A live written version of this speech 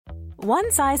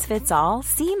One size fits all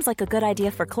seems like a good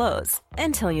idea for clothes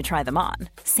until you try them on.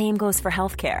 Same goes for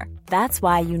healthcare. That's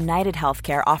why United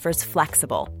Healthcare offers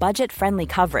flexible, budget-friendly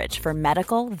coverage for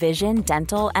medical, vision,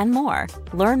 dental, and more.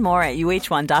 Learn more at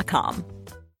uh1.com.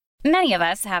 Many of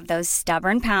us have those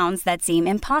stubborn pounds that seem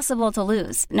impossible to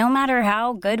lose, no matter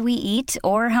how good we eat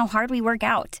or how hard we work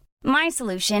out. My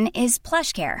solution is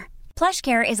PlushCare.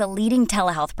 PlushCare is a leading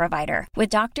telehealth provider with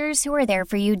doctors who are there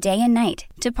for you day and night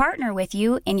to partner with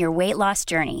you in your weight loss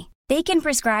journey. They can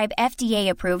prescribe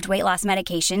FDA-approved weight loss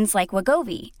medications like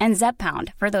Wegovy and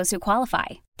Zepbound for those who qualify.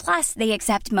 Plus, they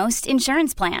accept most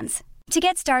insurance plans. To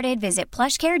get started, visit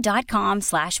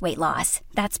plushcare.com/weightloss.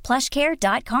 That's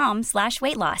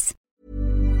plushcare.com/weightloss.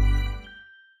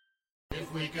 If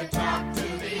we could talk to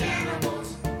the animals,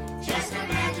 just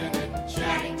imagine it,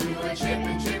 chatting to a chip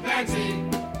and chimpanzee.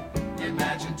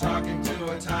 Imagine talking to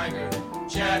a tiger,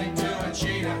 chatting to a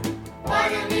cheetah.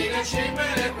 What a neat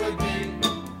achievement it would be.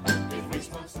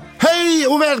 Hej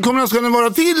och välkomna ska ni vara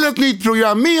till ett nytt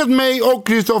program med mig och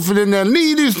Kristoffer Lindell.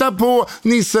 Ni lyssnar på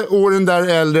Nisse och den där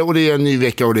äldre och det är en ny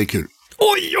vecka och det är kul.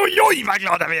 Oj, vad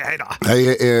glada vi är idag. Jag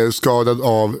är skadad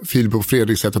av Filip och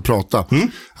Fredriks sätt att prata.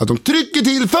 Att de trycker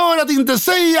till för att inte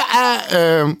säga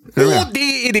och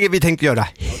det är det vi tänkte göra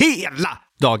hela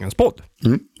dagens podd.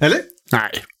 Eller?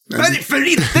 Nej.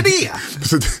 Varför inte det?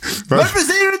 Varför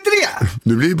säger du inte det?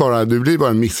 Du blir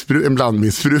bara en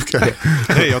blandmissbrukare.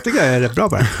 Nej, jag tycker jag är rätt bra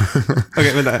på det.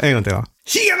 Okej, vänta, en gång till då.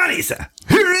 Tjena Nisse!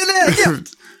 Hur är läget?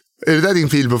 Är det där din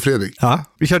Filip och Fredrik? Ja,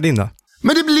 vi kör din då.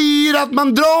 Men det blir att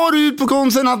man drar ut på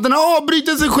konsonanterna,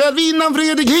 avbryter sig själv innan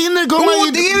Fredrik hinner komma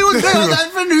in. Det är ju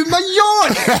därför nu man gör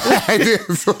det! Nej, det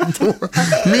är så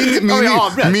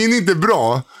min är inte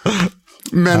bra.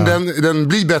 Men den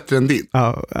blir bättre än din.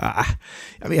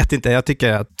 Jag vet inte, jag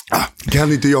tycker att...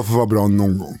 Kan inte jag få vara bra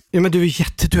någon gång? Ja, men du är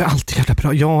alltid jävla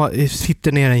bra. Jag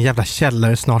sitter ner i en jävla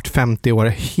källare snart 50 år.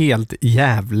 Helt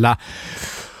jävla...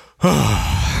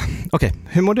 Okej,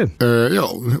 hur mår du?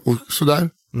 Ja, och sådär.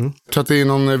 Jag tror att det är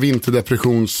någon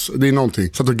vinterdepressions... Det är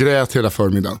någonting. Satt och grät hela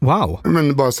förmiddagen. Wow.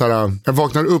 Men bara så här, jag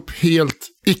vaknar upp helt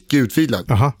icke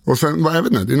utvilad. Och sen, jag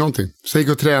vet inte, det är någonting. Så jag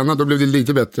gick och tränade, då blev det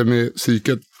lite bättre med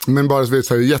psyket. Men bara så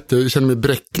vet jag känner mig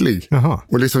bräcklig.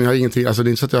 Och liksom jag har ingenting, alltså det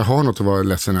är inte så att jag har något att vara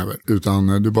ledsen över.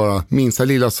 Utan du bara, minsta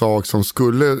lilla sak som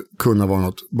skulle kunna vara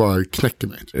något, bara knäcker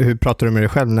mig. Hur pratar du med dig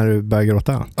själv när du börjar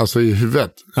gråta? Alltså i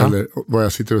huvudet, eller vad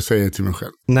jag sitter och säger till mig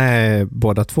själv. Nej,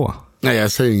 båda två. Nej,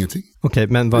 jag säger ingenting. Okej,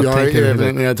 men vad tänker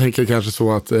du? Jag tänker kanske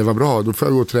så att, vad bra, då får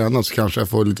jag gå och träna så kanske jag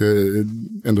får lite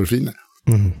endorfiner.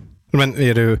 Men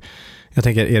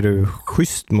är du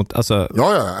schysst mot, alltså...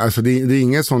 Ja, alltså det är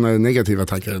inga sådana negativa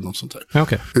tankar eller något sånt där. Ja,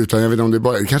 okay. Utan jag vet inte om det är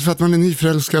bara, kanske för att man är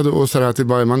nyförälskad och så att det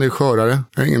bara, man är skörare.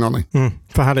 Jag har ingen aning.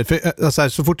 För härligt, för alltså,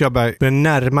 så fort jag börjar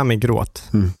närma mig gråt.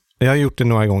 Jag har gjort det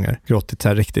några gånger, gråtit så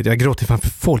här riktigt. Jag gråtit framför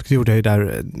folk, det gjorde jag ju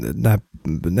där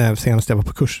när senast jag var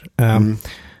på kurs.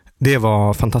 Det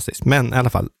var fantastiskt. Men i alla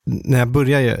fall, när jag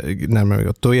börjar närma mig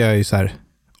gråt, då är jag ju så här,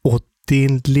 åh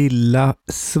din lilla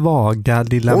svaga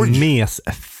lilla mes.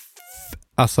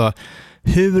 Alltså,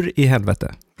 hur i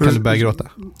helvete kan du börja gråta?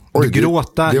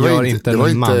 Gråta gör inte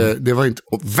en man. Det var inte...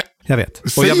 Jag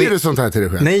vet. Säger du sånt här till dig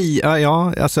själv? Nej,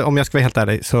 ja, alltså om jag ska vara helt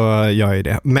ärlig så gör jag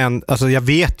det. Men alltså jag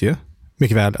vet ju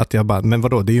mycket väl att jag bara, men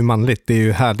vadå, det är ju manligt, det är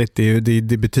ju härligt,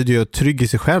 det betyder ju att trygga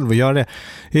sig själv och göra det.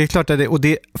 Det är klart att och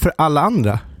det för alla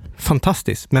andra,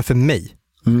 fantastiskt, men för mig.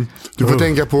 Du får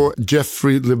tänka på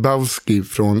Jeffrey Lebowski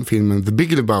från filmen The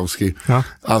Big Lebowski.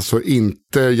 Alltså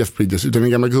inte Jeff Bridges utan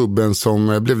den gamla gubben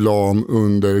som blev lam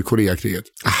under Koreakriget.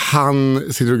 Han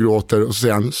sitter och gråter och så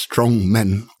säger han, strong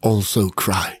men also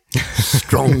cry.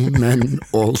 Strong men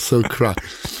also cry.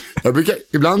 Jag brukar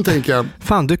ibland tänka,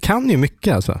 fan, du kan ju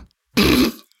mycket alltså.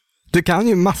 Du kan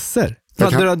ju massor.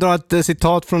 Jag drar ett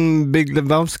citat från Big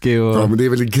Lebowski och... Ja, men det är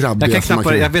väl grabbiga.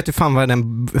 Jag vet ju fan vad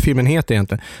den filmen heter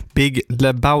egentligen. Big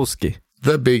Lebowski.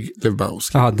 The Big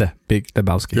Lebowski. Ja, The Big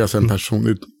Lebowski. Jag är en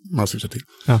person massivt till.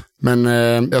 Men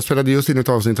jag spelade just in ett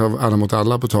avsnitt av Alla mot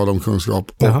alla på tal om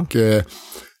kunskap. Och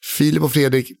Filip och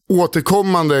Fredrik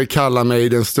återkommande kallar mig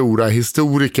den stora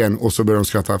historikern och så börjar de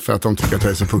skratta för att de tycker att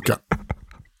jag är så pucka.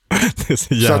 Det är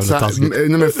så jävla taskigt.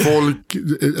 Men folk,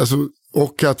 alltså...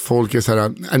 Och att folk är så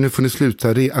här, nu får ni sluta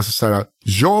alltså så här,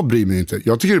 jag bryr mig inte.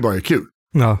 Jag tycker det bara är kul.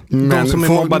 Ja, de som är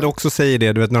mobbade också säger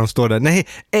det, du vet, när de står där. Nej,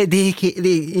 det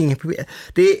är inget problem.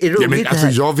 Det är roligt, men, alltså,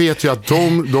 jag vet ju att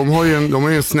de har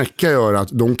ju en snäcka i örat.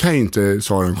 De kan ju inte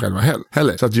svara dem själva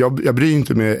heller. Så att jag bryr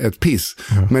inte med ett piss.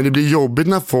 Men det blir jobbigt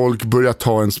när folk börjar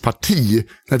ta ens parti.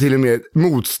 När till och med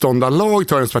motståndarlag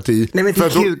tar ens parti. Nej, men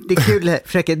det är kul,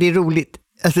 Fräcka, det är roligt.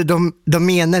 Alltså de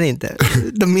menar inte.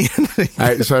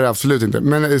 Nej, så är det absolut inte.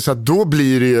 Men så att då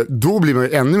blir man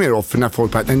ju ännu mer offer när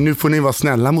folk bara, nu får ni vara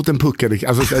snälla mot en puckad.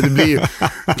 Alltså det blir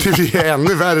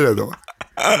ännu värre då.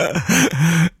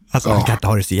 Alltså man kan inte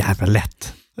ha det så jävla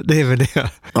lätt. Det är väl det.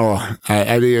 Ja,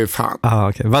 nej, det är fan.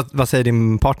 Okay. Vad säger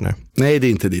din partner? Nej, det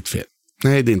är inte ditt fel.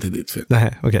 Nej,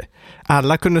 okej. Okay.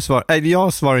 Alla kunde svara,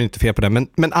 jag svarar inte fel på det,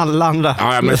 men alla andra.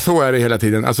 Ja, men så är det hela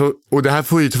tiden. Alltså, och det här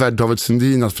får ju tyvärr David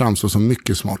Sundin att framstå som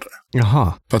mycket smartare.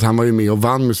 Jaha. För att han var ju med och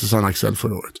vann med Susanne Axel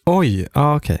förra året. Oj,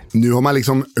 okej. Nu har man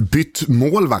liksom bytt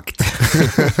målvakt.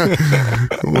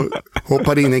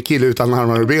 Hoppade in en kille utan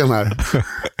armar och ben här.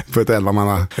 På ett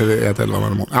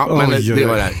 11-mannamål. Ja, men det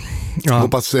var det här. Ja.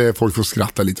 Hoppas folk får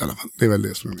skratta lite i alla fall. Det är väl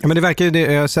det som är. Ja, men det verkar ju,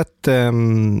 jag har sett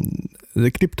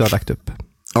det klipp du har lagt upp.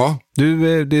 Ja.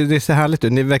 Det ser härligt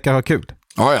ut. Ni verkar ha kul.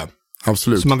 Ja,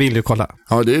 absolut. Så man vill ju kolla.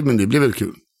 Ja, men det blir väl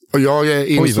kul. Och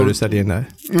Oj, vad du säljer in där.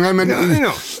 Nej, men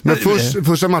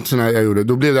första matcherna jag gjorde,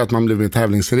 då blev det att man blev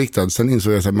tävlingsinriktad. Sen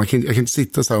insåg jag att jag kan inte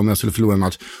sitta så här om jag skulle förlora en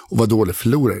match och vara dålig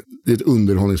förlorare. Det är ett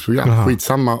underhållningsprogram. Aha.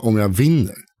 Skitsamma om jag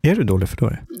vinner. Är du dålig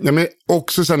förlorare? Ja, men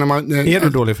också sen när man... Är du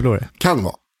dålig förlorare? Kan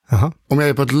vara. Aha. Om jag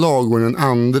är på ett lag och den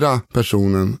andra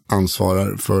personen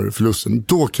ansvarar för förlusten,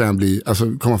 då kan jag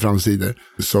komma fram sidor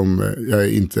som jag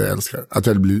inte älskar. Att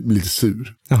jag blir lite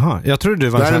sur. Jaha, jag tror du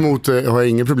var Däremot har jag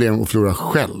inga problem att förlora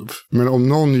själv. Men om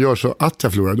någon gör så att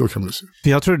jag förlorar, då kan man bli sur.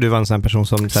 Jag tror du var en sån person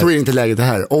som... Så är inte läget det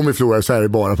här. Om vi förlorar så är det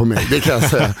bara på mig. Det kan jag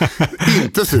säga.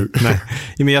 Inte sur. Nej,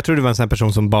 men jag tror du var en sån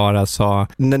person som bara sa...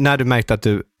 När du märkte att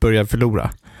du började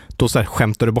förlora, då så här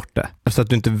skämtar du bort det. Så att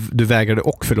du vägrade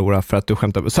och förlora för att du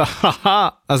skämtade. Så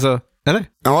haha, alltså, eller?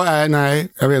 Ja, nej,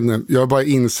 jag vet inte. Jag har bara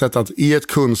insett att i ett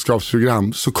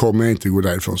kunskapsprogram så kommer jag inte gå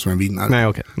därifrån som en vinnare. Nej,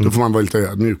 okej. Då får man vara lite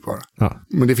ödmjuk bara. Ja.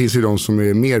 Men det finns ju de som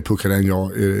är mer puckade än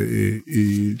jag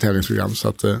i tävlingsprogram. Så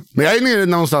att, men jag är nere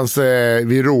någonstans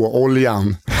vid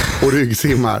råoljan och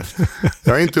ryggsimmar.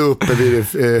 Jag är inte uppe vid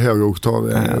högoktav.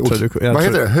 Vad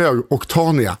heter det?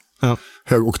 Högoktania. Ja.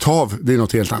 Högoktav, det är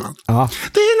något helt annat. Ja.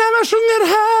 Det är när man sjunger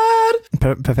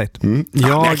här. Perfekt.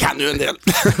 Jag kan ju en del.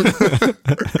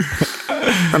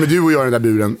 Ja, men du och jag i den där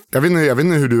buren. Jag vet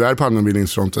inte hur du är på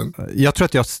allmänbildningsfronten. Jag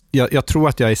tror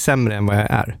att jag är sämre än vad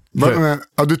jag är.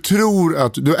 Ja, du tror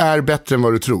att du är bättre än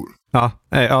vad du tror.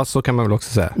 Ja, så kan man väl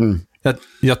också säga.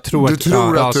 Jag tror att det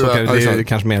är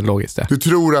kanske mer logiskt det.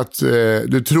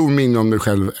 Du tror mindre om dig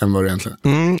själv än vad du egentligen.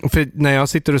 För när jag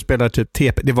sitter och spelar typ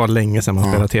TP, det var länge sedan man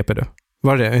spelade TP då.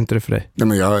 Var det inte det för dig? Nej,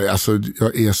 men jag är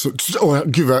så...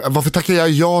 Gud, varför tackar jag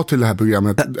ja till det här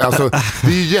programmet? Alltså, det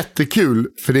är jättekul,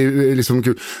 för det är liksom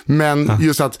kul. Men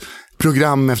just att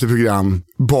program efter program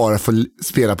bara får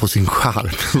spela på sin charm.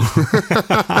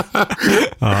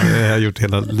 Ja, det har jag gjort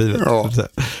hela livet. Ja.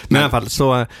 Men i alla fall,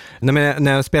 så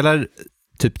när jag spelar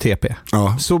typ TP,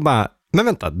 så bara... Men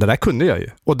vänta, det där kunde jag ju.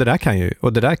 Och det där kan jag ju.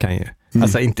 Och det där kan jag ju.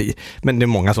 Alltså inte, men det är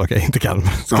många saker jag inte kan.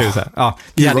 Ska jag säga. Ja,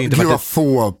 vi hade inte varit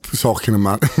få saker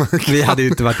man vi hade ju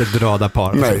inte varit ett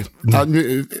radarpar. Nej.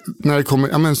 När det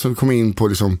kommer, så kommer in på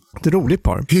liksom ett roligt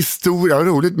par. Historia,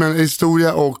 roligt, men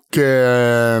historia och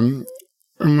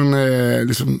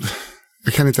liksom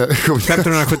jag kan inte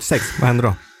 1576, vad hände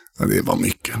då? Ja, det var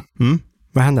mycket.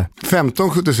 Vad hände?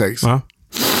 1576. Ja.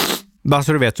 Bara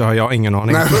så du vet så har jag ingen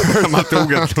aning.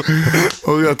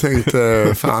 Och jag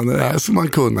tänkte, fan, det är som man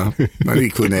kunde. Men det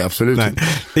kunde jag absolut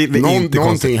inte.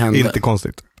 Någonting hände. Inte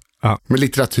konstigt. Ja. Med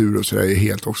litteratur och så är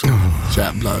helt också.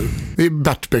 Jävlar. Det är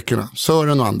Bert-böckerna.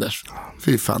 Sören och Anders.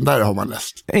 Fy fan, där har man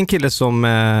läst. En kille som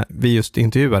vi just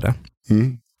intervjuade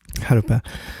här uppe.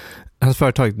 Hans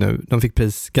företag nu, de fick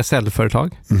pris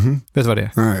Gasellföretag. Vet du vad det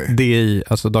är? Nej. DI,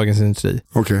 alltså Dagens Industri.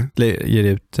 Ger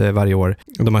ut varje år.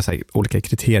 De har så här olika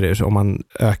kriterier, så om man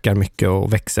ökar mycket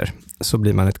och växer så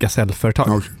blir man ett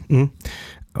Gasellföretag.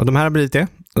 Och de här har blivit det.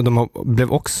 Och de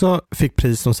fick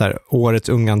pris som så här, årets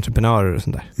unga entreprenörer och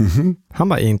sånt där. Han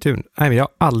bara i intervjun, nej, jag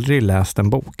har aldrig läst en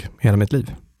bok hela mitt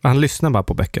liv. Han lyssnar bara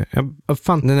på böcker.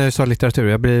 När du sa litteratur,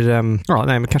 jag blir...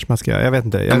 men kanske man ska... Jag vet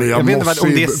inte. Jag vet inte om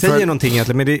det säger någonting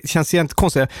egentligen, men det känns egentligen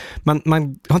konstigt.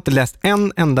 Man har inte läst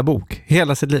en enda bok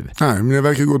hela sitt liv. Nej, men det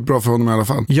verkar gå bra för honom i alla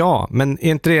fall. Ja, men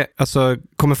är inte det... Alltså,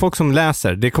 kommer folk som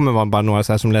läser, det kommer vara bara några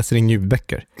så här som läser in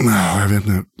ljudböcker. Nej, jag vet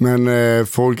inte. Men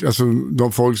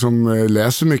de folk som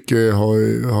läser mycket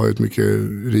har ett mycket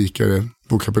rikare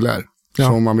vokabulär. Ja.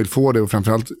 Så om man vill få det, och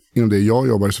framförallt inom det jag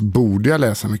jobbar, så borde jag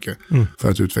läsa mycket för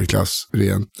att utvecklas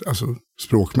rent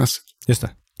språkmässigt. Just det.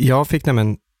 Jag fick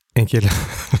nämligen en kille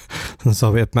som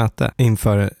sa vid ett möte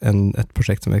inför ett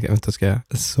projekt som jag inte ska göra.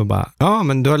 Så bara,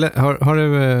 men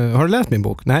har du läst min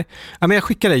bok? Nej. Ja, men jag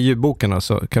skickar dig ljudboken och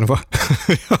så kan du få.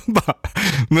 Jag bara,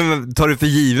 men tar du för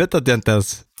givet att jag inte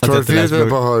ens Att jag inte läser böcker.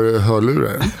 Bara har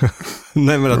hörlurar.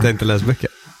 Nej, men att jag inte läser böcker.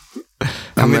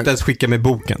 Han ville inte ens skicka mig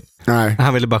boken. Nej.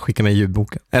 Han ville bara skicka mig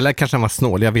ljudboken. Eller kanske han var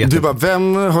snål, jag vet inte. Du bara,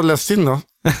 vem har läst in då?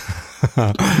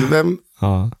 Vem?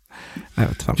 Ja, jag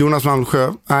vet fan. Jonas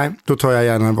Malmsjö? Nej, då tar jag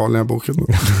gärna den vanliga boken.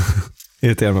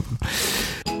 Irriterar mig på.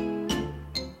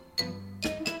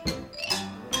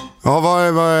 Ja,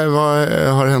 vad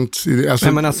har hänt? Alltså,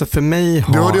 Nej, men alltså för mig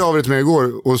har... Du hörde av dig till mig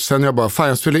igår och sen jag bara, fan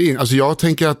jag spelar in. Alltså jag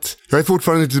tänker att jag är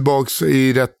fortfarande tillbaks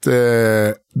i rätt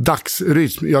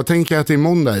dagsrytm. Jag tänker att det är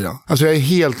måndag idag. Alltså jag är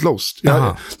helt lost.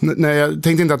 Jag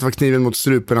tänkte inte att det var kniven mot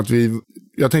strupen.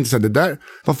 Jag tänkte säga det där.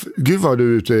 Gud vad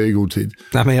du är ute i god tid.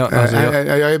 Nej, men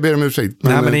jag ber om ursäkt.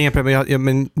 Men, nej, men det är ingen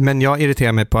problem. Men jag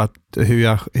irriterar mig på hur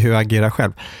jag agerar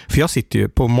själv. För jag sitter ju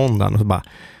på måndagen och så bara...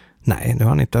 Nej, nu har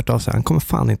han inte hört av sig. Han kommer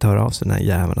fan inte höra av sig, den här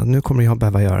jäveln. Nu kommer jag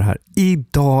behöva göra det här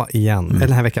idag igen. Eller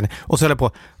den här veckan. Och så höll jag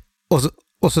på.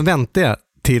 Och så väntar jag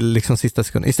till liksom sista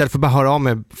sekunden. Istället för att bara höra av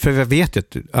mig. För jag vet ju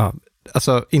att...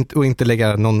 Alltså, inte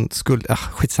lägga någon skuld.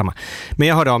 Skitsamma. Men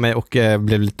jag hörde av mig och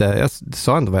blev lite... Jag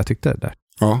sa ändå vad jag tyckte där.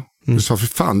 Ja, du sa för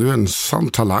fan, du är en sann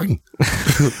talang.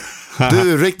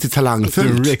 Du är riktigt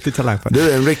talangfull.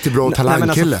 Du är en riktigt bra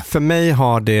talangkille. Alltså, för mig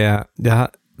har det har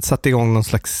satt igång någon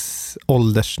slags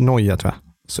åldersnoja, tror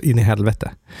jag. Så in i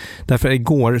helvete. Därför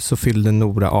igår så fyllde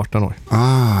Nora 18 år.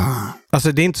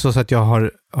 Alltså det är inte så att jag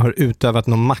har utövat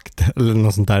någon makt eller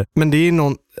något sånt där. Men det är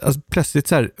någon, alltså plötsligt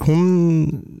så här,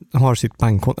 hon har sitt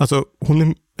bankkonto. Alltså hon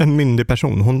är en myndig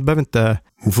person. Hon behöver inte...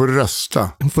 Hon får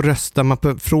rösta. Man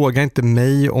frågar inte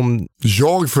mig om...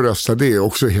 Jag får rösta, det är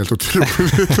också helt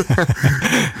otroligt.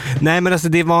 Nej, men alltså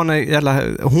det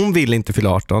var hon vill inte fylla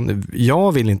 18.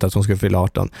 Jag vill inte att hon ska fylla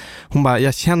 18. Hon bara,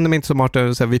 jag känner mig inte som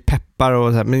 18. Så här, vi peppar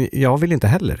och så här, men jag vill inte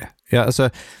heller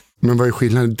det. Men vad är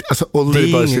skillnaden? Alltså, ålder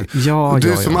är bara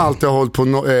du som alltid har hållit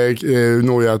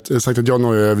på sagt att jag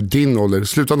nojar över din ålder.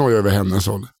 Sluta noja över hennes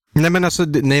ålder.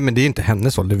 Nej, men det är inte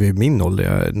hennes ålder, det är min ålder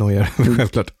jag nojar över,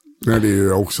 självklart. Nej, det är ju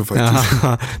jag också faktiskt.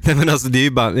 Ja, nej, men alltså det är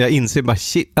ju bara, jag inser bara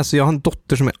shit, alltså jag har en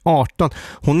dotter som är 18.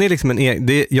 Hon är liksom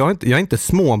jag är inte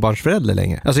småbarnsförälder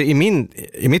längre. Alltså i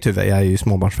mitt huvud är jag ju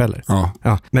småbarnsförälder.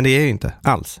 Ja, men det är jag ju inte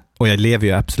alls. Och jag lever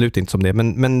ju absolut inte som det,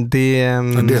 men det... Ja,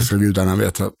 det ska gudarna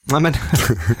veta. Ja, men,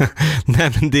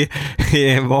 nej, men det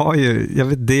var ju... Jag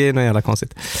vet, det är något jävla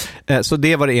konstigt. Så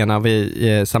det var det ena.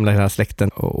 Vi samlade hela släkten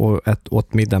och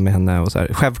åt middag med henne. Och så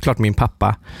här. Självklart min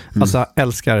pappa. Alltså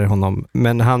älskar honom.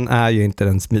 Men han är ju inte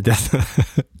den smidigaste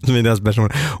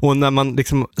personen. Och när man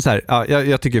liksom... Så här, ja,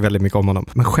 jag tycker väldigt mycket om honom.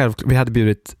 Men självklart, vi hade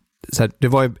bjudit... Så här, det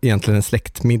var ju egentligen en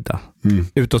släktmiddag.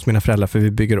 Ute hos mina föräldrar, för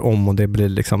vi bygger om och det blir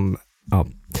liksom... Ja,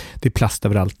 det är plast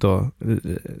överallt och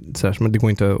sådär, men det går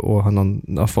inte att ha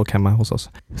någon folk hemma hos oss.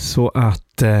 Så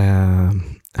att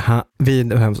vi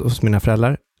är hemma hos mina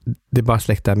föräldrar, det är bara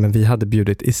släkt där, men vi hade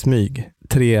bjudit i smyg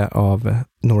 3 av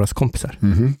Noras kompisar,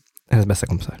 hennes bästa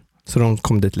kompisar. Så de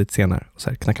kom dit lite senare och så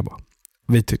här knackade på.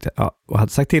 Vi tyckte, och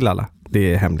hade sagt till alla,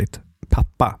 det är hemligt.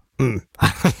 Pappa,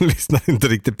 han lyssnade inte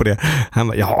riktigt på det. Han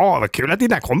bara, ja, vad kul att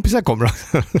dina kompisar kommer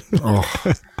också.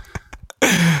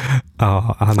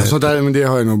 Ja, alltså men det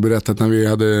har jag nog berättat när vi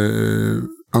hade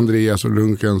Andreas och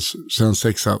Lunkens sen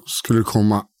 6 skulle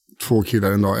komma 2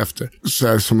 killar en dag efter. Så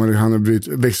här, som han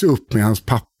har växt upp med hans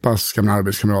pappas gamla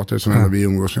arbetskamrater som ändå vi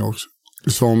umgås med också.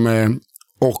 Som,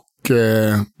 och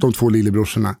de 2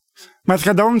 lillebrorsorna. Men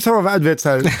ska de sova? Du vet, så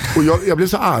här, och jag blev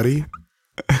så arg.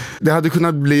 Det hade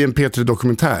kunnat bli en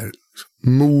P3-dokumentär.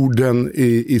 Morden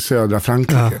i södra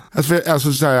Frankrike.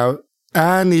 Alltså så här...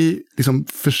 Är ni liksom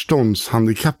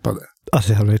förståndshandikappade?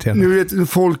 Alltså jag vet inte. Nu vet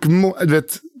folk,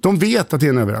 de vet att det är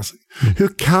en överraskning. Hur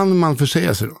kan man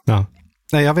försäga sig då? Ja.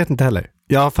 Nej, jag vet inte heller.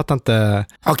 Jag fattar inte.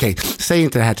 Okej, säg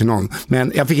inte det här till någon.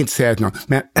 Men jag fick inte säga det till någon.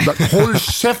 Men håll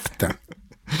käften.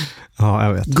 Ja,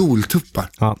 jag vet. Goltuppar.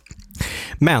 Ja.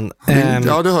 Men...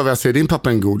 ja, det hör jag säger. Din pappa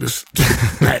är en godis.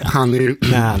 Nej, han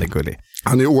är gullig.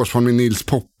 Han är årsman med Nils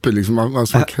Poppe, liksom, vad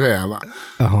ska kräva.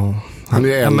 Han är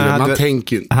äldre, man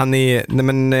tänker ju. Han är, nej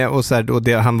men, och så här, och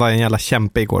det, han var en jävla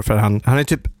kämpe igår, för han är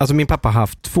typ, alltså min pappa har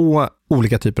haft 2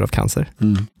 olika typer av cancer.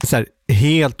 Så här,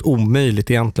 helt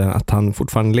omöjligt egentligen att han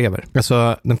fortfarande lever.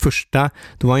 Alltså den första,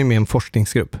 då var ju med en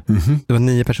forskningsgrupp. Det var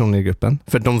 9 personer i gruppen,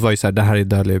 för de var ju så här, det här är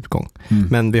dödlig utgång.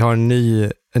 Men vi har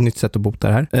ett nytt sätt att bota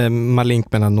det här.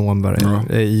 Malink melanom var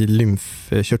det, i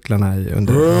lymfkörtlarna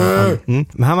under.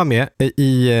 Men han var med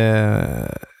i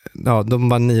de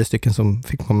var 9 stycken som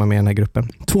fick komma med i den här gruppen.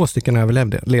 2 stycken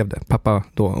överlevde. Pappa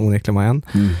då onekligen var en.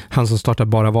 Han som startade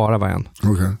Bara Vara var en.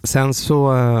 Sen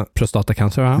så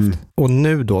prostatacancer har han haft. Och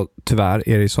nu då tyvärr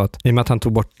är det så att i och med att han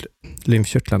tog bort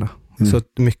lymfkörtlarna så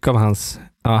mycket av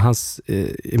hans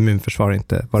immunförsvar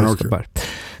inte var det ska.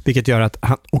 Vilket gör att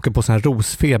han åker på sån här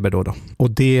rosfeber då. Och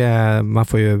man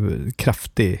får ju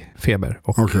kraftig feber.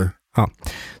 Och, ja,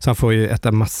 så han får ju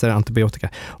äta massor antibiotika.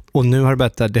 Och nu har det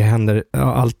börjat att det händer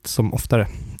allt som oftare.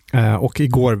 Och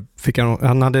igår fick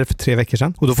han hade det för 3 veckor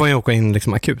sedan. Och då får han åka in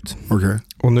liksom akut.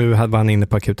 Och nu var han inne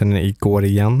på akuten igår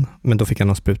igen. Men då fick han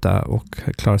någon spruta och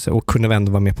klara sig. Och kunde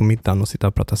ändå vara med på middagen och sitta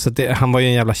och prata. Så han var ju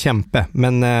en jävla kämpe.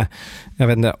 Men jag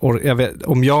vet inte,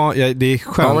 det är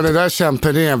skönt. Ja, men det där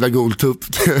kämpen är en jävla goltupp.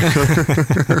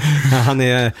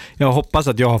 Jag hoppas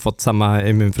att jag har fått samma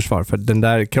immunförsvar. För den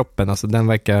där kroppen, alltså den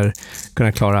verkar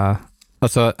kunna klara.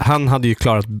 Alltså han hade ju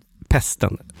klarat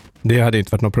pesten. Det hade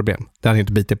inte varit något problem. Det hade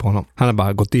inte bitit på honom. Han har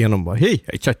bara gått igenom och bara, hej,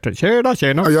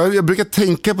 tjena. Jag brukar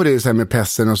tänka på det så här med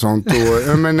pesten och sånt. Och,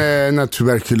 när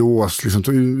tuberkulos liksom,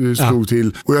 slog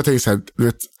till. Och jag tänkte så här,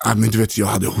 du vet, jag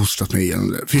hade hostat mig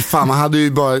igenom det. Fy fan, man hade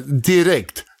ju bara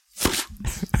direkt.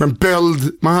 Men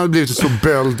man hade blivit så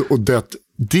böld och dött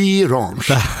direkt.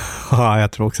 Ja,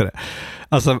 jag tror också det.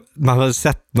 Alltså, man hade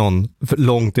sett någon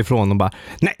långt ifrån och bara,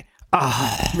 nej.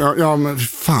 Ja, men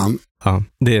fan. Ja,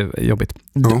 det är jobbigt.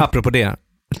 Apropå det,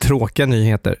 tråkiga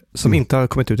nyheter som inte har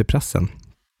kommit ut i pressen.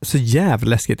 Så jävla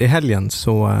läskigt. I helgen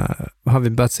så har vi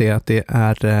börjat se att det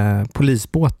är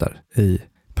polisbåtar i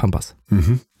Pampas.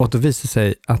 Och då visade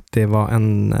sig att det var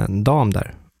en dam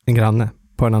där, en granne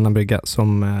på en annan brygga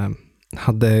som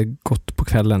hade gått på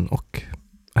kvällen och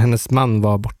hennes man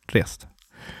var bortrest.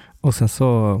 Och sen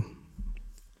så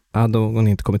hade hon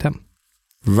inte kommit hem.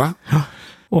 Va? Ja.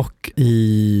 Och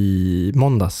i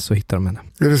måndags så hittade de henne.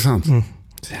 Är det sant?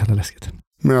 Så jävla läskigt.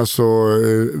 Men alltså,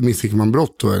 misstänker man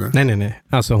brott då eller? Nej.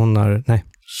 Alltså nej.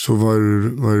 Så vad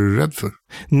är du rädd för?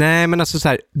 Nej, men alltså så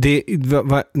här,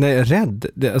 rädd.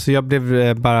 Alltså jag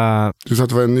blev bara... Du sa att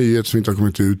det var en nyhet som inte har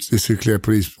kommit ut. Det cirkulerar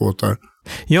polisbåtar.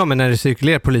 Ja, men när det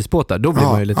cirkulerar polisbåtar, då blir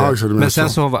man ju lite... exakt, men sen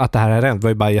så att det här är rädd var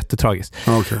ju bara jättetragiskt.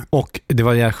 Okay. Och det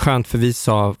var ju skönt för vi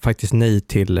sa faktiskt nej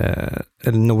till...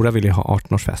 Nora ville ju ha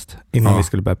 18-årsfest innan vi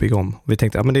skulle börja bygga om. Och vi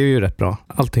tänkte, men det är ju rätt bra.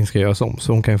 Allting ska göras om,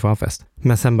 så hon kan ju få en fest.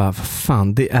 Men sen bara,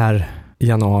 fan, det är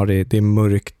januari, det är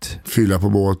mörkt. Fylla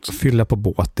på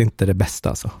båt, det är inte det bästa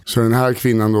alltså. Så den här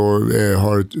kvinnan då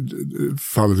har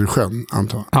fallit i sjön,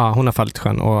 antar jag? Ja, hon har fallit i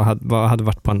sjön och hade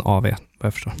varit på en AV, vad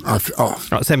jag förstår.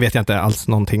 Ja, sen vet jag inte alls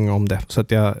någonting om det. Så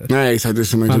att nej, exakt. Det är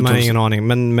som man har ingen aning.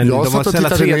 Men de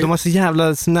var så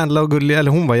jävla snälla och gulliga.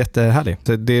 Eller hon var jättehärlig.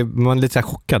 Så man var lite så här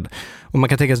chockad. Och man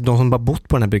kan tänka sig att de som bara bott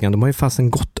på den här bryggan, de har ju fasen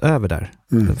gått över där.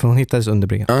 För hon hittades under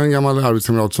bryggan. Jag har en gammal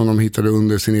arbetskamrat som de hittade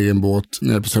under sin egen båt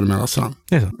nere på Södermälarstrand.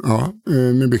 Ja,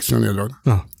 med byxorna neddragna.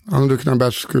 Ja. Han druckit en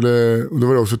bärs och då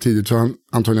var det också tidigt så han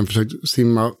antagligen försökt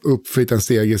simma upp för att hitta en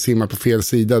stege, simma på fel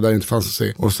sida där det inte fanns att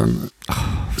se. Och sen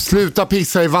sluta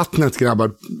pissa i vattnet,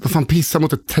 grabbar. Vad fan, pissa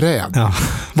mot ett träd? Ja.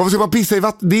 Varför ska man pissa i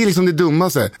vattnet? Det är liksom det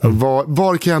dummaste.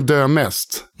 Var kan jag dö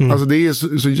mest? Alltså det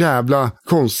är så jävla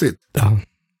konstigt. Ja.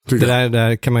 Det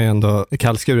där kan man ju ändå,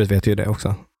 kallskuret vet ju det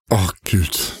också.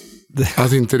 Gud.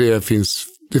 Att inte det finns.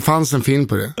 Det fanns en film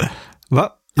på det. Va?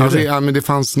 Men det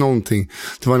fanns någonting.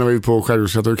 Det var när vi var på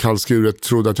Skärgårdsskatt och kallskuret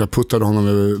trodde att jag puttade honom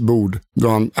över bord. Då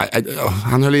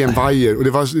han höll i en vajer och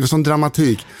det var sån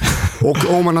dramatik. Och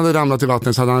om han hade ramlat i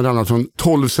vattnet så hade han ramlat från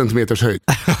 12 centimeters höjd.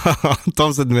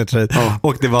 12 centimeters höjd. Ja.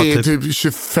 Och det var typ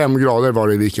 25 grader var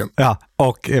det i viken. Ja,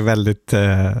 och väldigt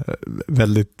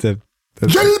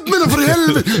hjälp mig då för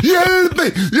helvete! Hjälp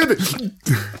mig!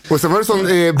 Och sen var det sån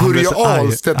Börje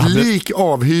Ahlstedt lik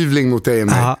avhyvling mot dig.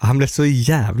 Ja, han blev så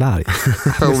jävla arg.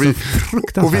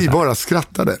 och vi bara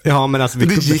skrattade. Ja, men alltså,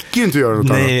 det gick ju inte att göra något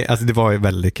annat. Nej, alltså det var ju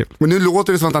väldigt kul. Men nu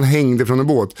låter det som att han hängde från en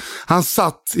båt. Han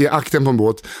satt i akten på en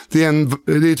båt. Det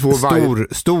är två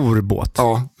stor båt.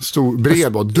 Ja,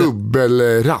 bred båt,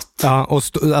 dubbelratt. Ja, och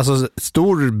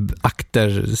stor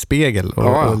akterspegel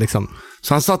och liksom.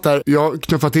 Så han satt där, jag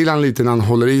knuffar till han lite när han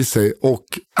håller i sig och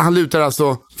han lutar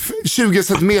alltså 20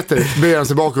 centimeter böjer han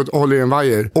sig bakåt och håller i en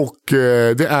vajer och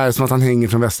det är som att han hänger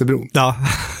från Västerbron. Ja,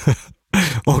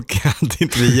 och hade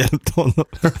inte vi hjälpt honom.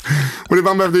 Och det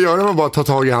man behövde göra var bara ta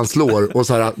tag i hans lår och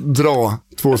så här dra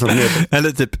 2 centimeter.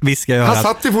 Eller typ viska i örat. Han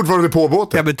satt ju fortfarande på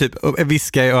båten. Ja, men typ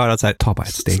viska i örat så här, ta bara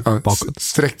ett steg bakåt.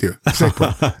 Sträck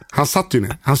på. Han satt ju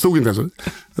ner, han stod inte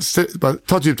ens.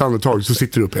 Ta ett djupt andetag så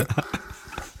sitter du upp igen.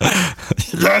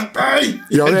 Hjälp mig!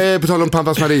 Jag på tal om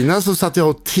Pampas Marina så satt jag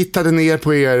och tittade ner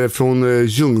på er från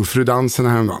Jungfrudansen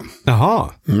häromdagen. Jaha,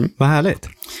 vad härligt.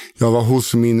 Jag var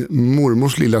hos min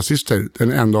mormors lilla syster,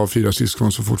 den enda av 4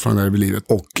 syskon som fortfarande är vid livet.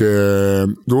 Och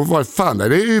då var det fan där.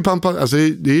 Det är ju Pampa, alltså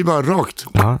det är ju bara rakt.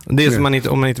 Ja, det är som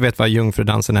om man inte vet vad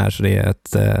Jungfrudansen är så det är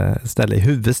ett ställe i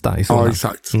Huvudsta i Solna. Ja,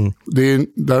 exakt. Det är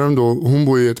där hon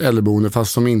bor i ett äldreboende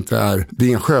fast som inte är, det är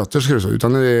inga sköterskor så,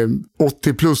 utan det är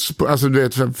 80 plus, alltså du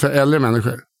vet för äldre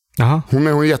människor. Jaha. Hon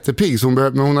är jättepigg, så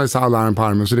men hon har ju alla arm på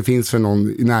armen, så det finns för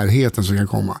någon i närheten som kan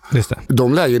komma. Just det.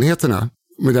 De lägenheterna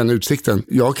med den utsikten,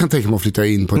 jag kan tänka mig att flytta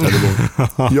in på ett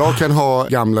äldreboende. Jag kan ha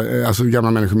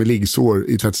gamla människor med liggsår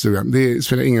i tvättstugan. Det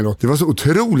spelar ingen roll. Det var så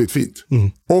otroligt fint.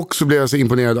 Och så blev jag så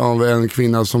imponerad av en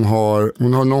kvinna som har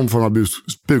någon form av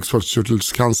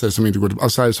bukspottkörtelcancer som inte går,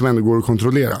 alltså som ändå går att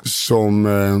kontrollera.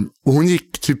 Och hon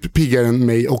gick typ piggare än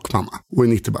mig och mamma. Och är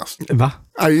 90 bast. Va?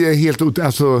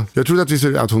 Jag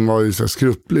trodde att hon var så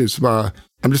skrupplig, så bara...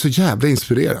 Jag blev så jävla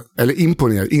inspirerad. Eller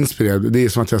inspirerad. Det är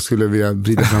som att jag skulle vilja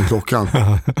vrida fram klockan.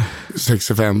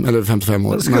 65 eller 55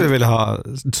 år. Jag skulle vilja ha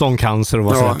sån cancer och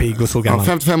vara så pigg och så gammal.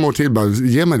 55 år till bara,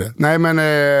 ge mig det. Nej, men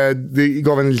det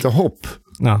gav en lite hopp.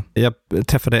 Ja, jag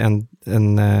träffade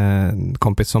en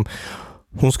kompis som...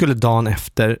 Hon skulle dagen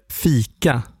efter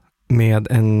fika med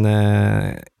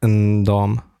en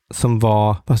dam som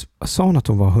var... Vad sa hon att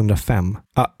hon var 105?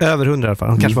 Ja, över 100 i alla fall.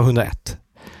 Hon kanske var 101.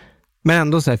 Men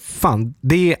ändå så här, fan,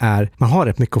 man har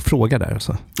rätt mycket att fråga där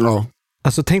alltså. Ja.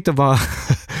 Alltså tänk dig vara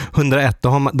 101, då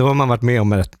har man varit med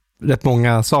om rätt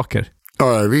många saker.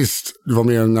 Ja, visst. Det var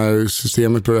med när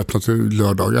systemet började öppna till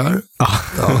lördagar. Ja,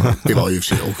 det var ju för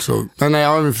sig också. Men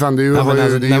nej, fan, det är ju...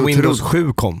 när Windows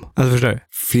 7 kom, alltså förstår du?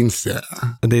 Finns det?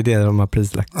 Det är det de har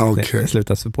prislagt. Okay. Det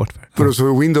slutar support för. För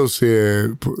så Windows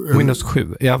är... Windows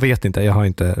 7? Jag vet inte, jag har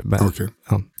inte... Okay.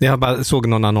 Ja. Jag bara såg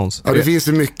någon annons. Ja, det finns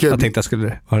ju mycket... Jag tänkte att det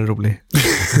skulle vara en rolig...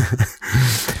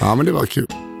 Ja, men det var kul.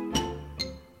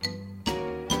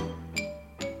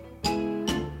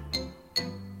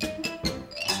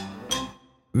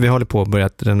 Vi håller på att börja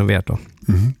renovera då.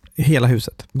 Hela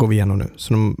huset går vi igenom nu.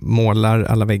 Så de målar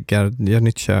alla väggar, gör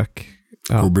nytt kök.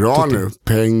 Ja, går bra nu.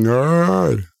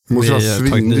 Pengar. Det måste vara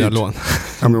svindyrt. Ja,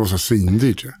 men det måste vara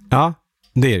svindyrt. Ja,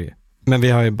 det är det ju. Men vi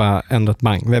har ju bara ändrat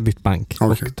bank. Vi har bytt bank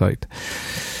och tagit.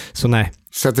 Så nej.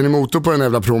 Sätter ni motor på den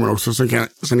jävla promen också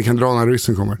så ni kan dra när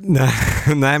ryssen kommer?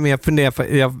 Nej, men jag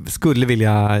funderar jag skulle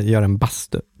vilja göra en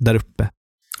bastu där uppe.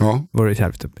 Ja.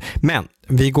 Men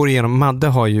vi går igenom, Madde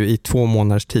har ju i 2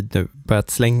 månaders tid nu börjat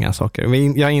slänga saker.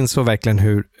 Jag insåg verkligen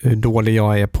hur dålig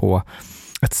jag är på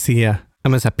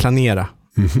att planera.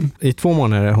 I 2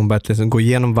 månader har hon börjat liksom gå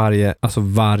igenom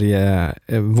varje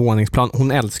våningsplan.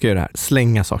 Hon älskar ju det här.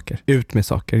 Slänga saker, ut med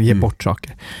saker, ge bort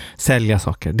saker, sälja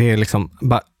saker. Det är liksom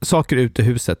bara saker ut i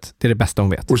huset. Det är det bästa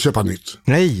hon vet. Och köpa nytt.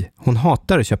 Nej, hon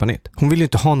hatar att köpa nytt. Hon vill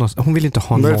inte ha någonting.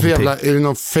 Är det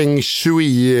någon feng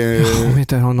shui? Hon vill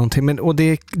inte ha någonting. Men, och det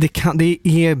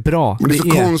är bra. Men det är så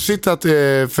konstigt att,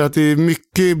 för att det är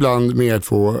mycket ibland med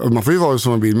två. Man får ju vara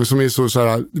som man vill, men som är så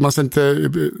här, man ska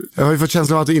inte, jag har ju fått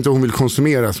känslan av att inte hon vill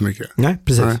konsumera så mycket. Nej,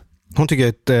 precis. Nej. Hon tycker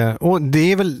att, och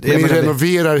det är väl... Men ni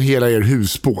renoverar hela er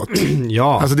husbåt.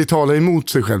 Ja. Alltså det talar emot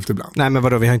sig självt ibland. Nej, men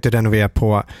vadå, vi har inte renoverat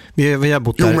på... Vi har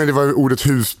bott där. Jo, men det var ordet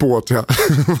husbåt, ja.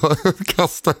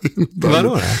 Kasta in den. Vadå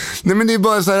då? Nej, men det är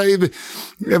bara så här,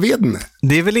 jag vet inte.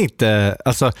 Det är väl inte,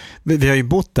 alltså, vi har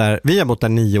bott där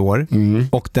 9 år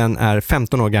och den är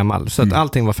 15 år gammal. Så att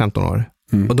allting var 15 år.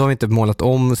 Och då har vi inte målat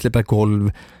om, slipat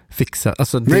golv, fixa.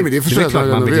 Alltså nej, men det är klart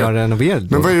man vill göra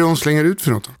renoverad. Men vad är det hon slänger ut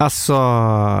för något? Alltså...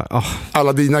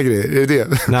 Alla dina grejer, är det det?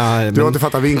 Nej, du har inte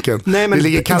fattat vinkeln. Nej, men, det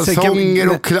ligger kalsonger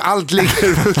och allt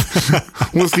ligger...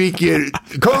 Hon skriker,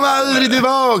 kom aldrig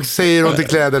tillbaka, säger hon till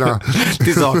kläderna.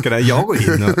 Till sakerna, jag går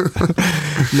in och...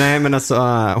 Nej, men alltså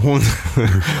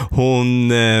hon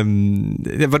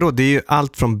vadå, det är ju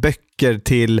allt från böcker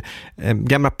till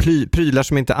gamla prylar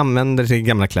som inte använder till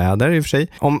gamla kläder i och för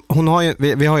sig.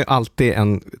 Vi har ju alltid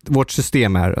vårt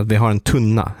system är att vi har en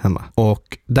tunna hemma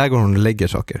och där går hon och lägger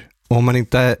saker. Och om man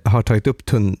inte har tagit upp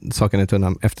sakerna i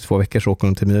tunnan efter 2 veckor så åker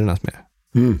hon till Myrornas med.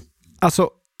 Alltså,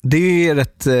 det är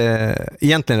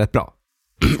egentligen rätt bra.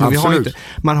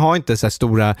 Man har inte så här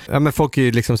stora, men folk är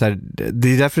ju liksom så här,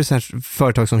 det är därför så här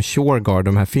företag som Shurgard,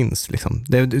 de här finns liksom.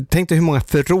 Tänk dig hur många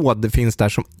förråd det finns där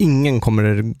som ingen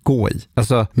kommer gå i.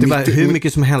 Alltså, det är bara hur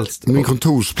mycket som helst. Min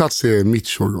kontorsplats är mitt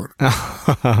Shurgard.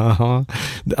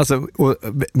 Alltså, och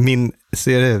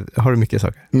har du mycket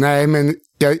saker? Nej, men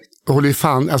jag håller ju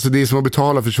fan, alltså det är som att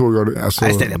betala för Shurgard. Alltså,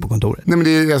 jag ställer på kontoret. Nej, men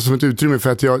det är alltså som ett utrymme för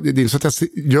att det är inte så att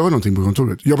jag gör någonting på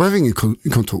kontoret. Jag behöver ingen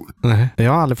kontor. Nej,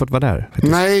 jag har aldrig fått vara där.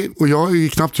 Faktiskt. Nej, och jag är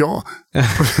knappt jag.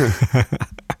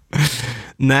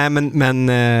 Nej, men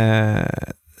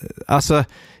alltså,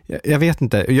 jag vet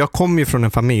inte. Jag kommer ju från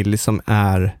en familj som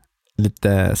är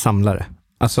lite samlare.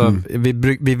 Alltså,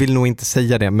 vi vill nog inte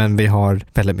säga det, men vi har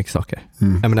väldigt mycket saker.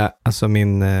 Jag menar, alltså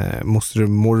min moster och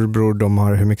morbror, de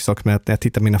har hur mycket saker med att när jag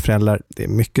tittar på mina föräldrar, det är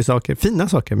mycket saker, fina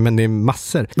saker, men det är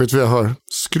massor. Vet du vad jag hör?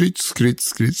 Skryt.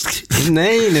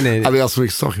 Nej. Ja, vi har så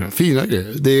mycket saker, fina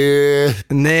grejer. Det är...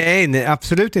 Nej,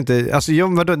 absolut inte. Alltså,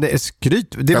 vadå, det är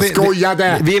skryt. Jag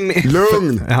skojade!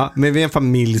 Lugn! Ja, men vi är en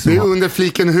familj som det är under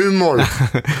fliken humor.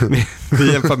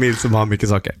 vi är en familj som har mycket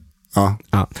saker. Ja.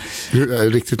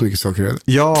 Riktigt mycket saker.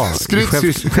 Ja, skryt.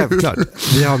 Självklart.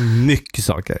 Vi har mycket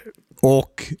saker.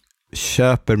 Och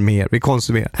köper mer. Vi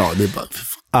konsumerar. Ja, det är bara...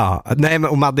 Ja, nej, men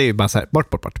och Madde är ju bara så här,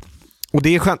 bort. Och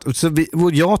det är skönt. Så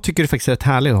och jag tycker det faktiskt är rätt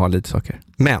härligt att ha lite saker.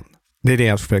 Men, det är det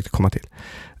jag försökte komma till.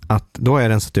 Att då har jag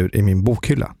rensat ur i min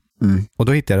bokhylla. Och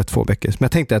då hittade jag 2 böcker som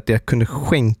jag tänkte att jag kunde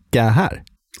skänka här.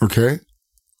 Okej.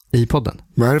 I podden.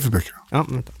 Vad är det för böcker? Ja,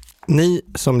 vänta. Ni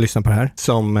som lyssnar på det här,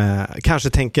 som kanske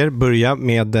tänker börja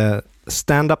med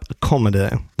stand-up comedy.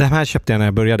 Det här köpte jag när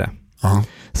jag började.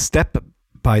 Step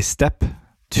by step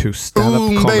to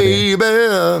stand-up comedy.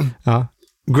 Baby. Ja.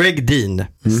 Greg Dean.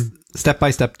 Step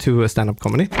by step to stand-up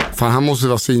comedy. Fan, han måste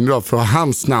vara svinbra, för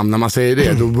hans namn, när man säger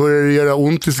det, då börjar det göra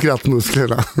ont i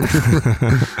skrattmusklerna.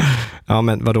 Ja,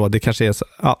 men vadå, det kanske är så.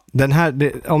 Ja, den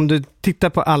här, om du tittar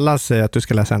på alla, säger att du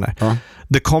ska läsa den där. Ja.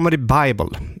 The Comedy Bible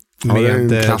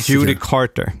med Judy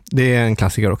Carter. Det är en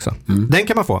klassiker också. Den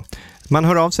kan man få. Man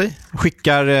hör av sig,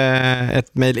 skickar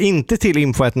ett mejl, inte till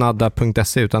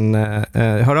info@nadda.se, utan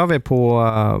hör av er på,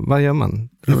 vad gör man?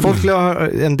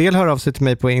 En del hör av sig till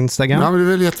mig på Instagram. Ja, men det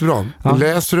är väl jättebra. Ja.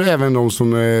 Läser du även de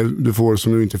som du får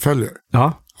som du inte följer?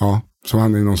 Ja. Ja, som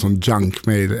handlar om någon sån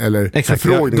junk-mail eller exakt,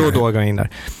 då går jag in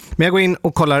där. Men jag går in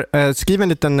och kollar, skriv en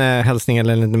liten hälsning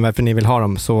eller en liten varför ni vill ha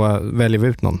dem, så väljer vi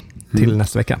ut någon till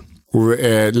nästa vecka. Och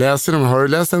läser de, har du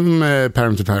läst den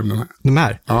perm till perm? De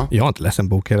här? Ja. Jag har inte läst en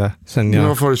bok hela sen jag... Men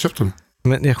varför har du köpt dem?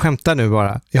 Men jag skämtar nu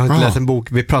bara. Jag har inte läst en bok.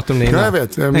 Vi pratade om det innan. Ja, jag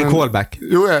vet. En callback.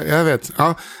 Jo, jag vet.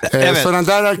 Ja. Sådana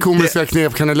där komiska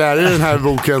knep kan ni lära er i den här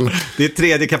boken. Det är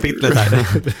 3:e kapitlet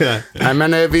här. Nej,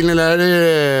 men vill ni lära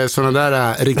er sådana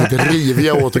där riktigt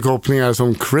riviga återkopplingar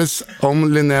som Chris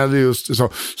om Linnell just sa.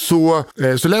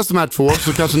 Så läs de här 2,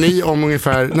 så kanske ni om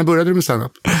ungefär... När började du med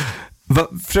stand-up?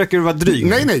 Försöker du vara dryg?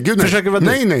 Nej, gud nej. Försöker du vara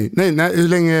dryg? Nej.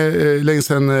 Hur länge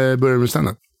sedan började du med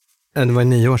stand-up? Det var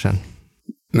 9 år sedan.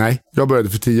 Nej, jag började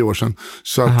för 10 år sedan.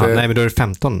 Så aha, nej, men då är det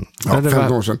 15. Ja,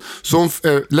 15 år sedan. Så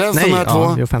läs de här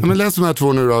 2. Ja, men läs de här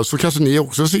 2 nu då, så kanske ni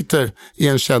också sitter i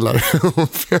en källare om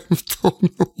 15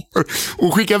 år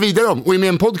och skickar vidare dem. Och är med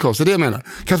en podcast, det är det jag menar.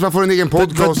 Kanske man får en egen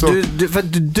podcast. Vad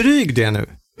du dryg det nu?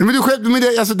 Men du själv, men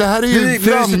det här är ju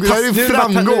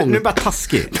framgång. Nu är bara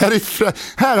taskig.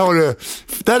 Här har du.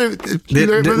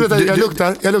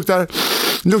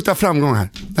 Jag luktar framgång här.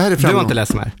 Det här är framgång. Du har inte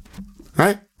läst de här?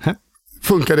 Nej.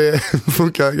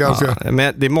 Funkar ganska. Ja,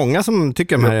 men det är många som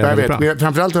tycker de här är väldigt bra. Men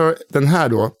framförallt den här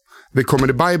då, The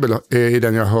Comedy Bible, är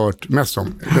den jag har hört mest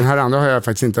om. Den här andra har jag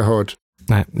faktiskt inte hört.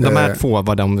 Nej, de här 2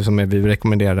 var de som vi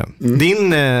rekommenderade. Din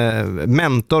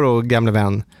mentor och gamla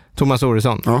vän Thomas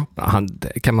Oresson,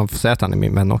 kan man få säga att han är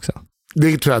min vän också?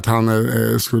 Det tror jag att han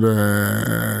skulle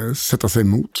sätta sig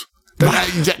emot.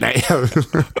 Nej.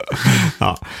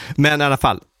 Ja. Men i alla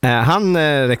fall, han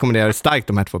rekommenderar starkt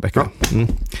de här 2 böckerna.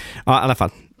 Ja, i alla fall.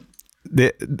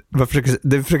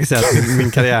 Det försöker säga att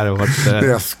min karriär har varit...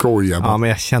 Det är skojar. Ja, men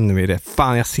jag känner mig det.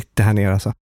 Fan, jag sitter här nere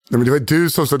alltså. Nej, men det var du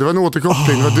som sa, det var en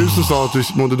återkoppling. Det var du som sa att du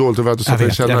mådde dåligt över att du satt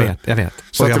i källare. Jag vet.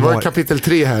 Så att det var kapitel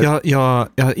 3 här. Jag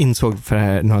insåg för det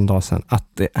här några dagar sedan att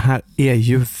det här är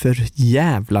ju för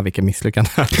jävla vilka misslyckande.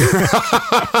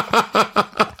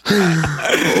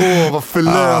 Vad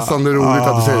förlösande roligt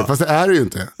att du säger det. Fast det är det ju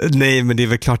inte. Nej, men det är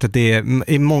väl klart att det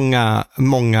är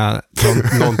många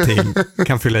någonting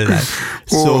kan fylla i där.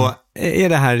 Så är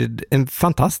det här en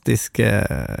fantastisk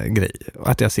grej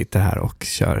att jag sitter här och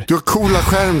kör. Du har coola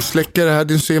skärmsläckare här,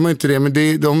 det ser man inte det, men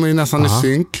de är nästan i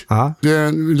synk. Det är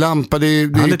en lampa, det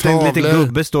är tavlor. En liten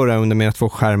gubbe står där under mina 2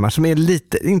 skärmar som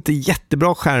är inte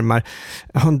jättebra skärmar.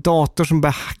 Jag har en dator som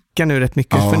börjar hacka nu rätt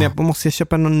mycket. För jag måste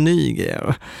köpa någon ny grej.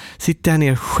 Sitter här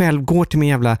nere själv, går till min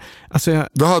jävla... Alltså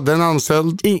du hade en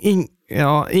anställd?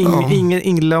 Ingen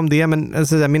illa om det, men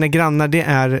alltså, mina grannar,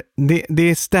 det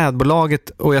är städbolaget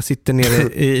och jag sitter nere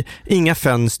i inga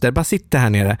fönster, bara sitter här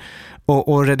nere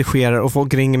och redigerar och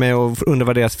folk ringer mig och undrar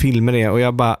vad deras filmer är och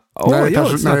jag bara... när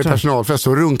det är personalfest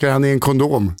så runkar han i en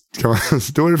kondom. Då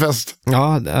är det fest.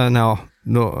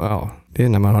 Det är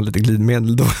när man har lite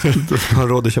glidmedel då har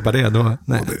råd att köpa det då.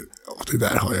 Nej. Det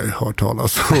där har jag hört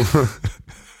talas om.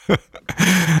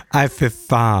 Nej, för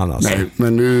fan alltså. Nej,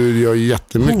 men nu gör jag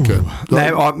jättemycket.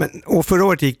 Och förra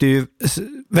året gick det ju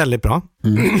väldigt bra.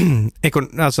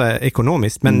 Alltså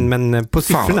ekonomiskt, men på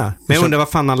siffrorna. Men jag undrar vad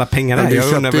fan alla pengar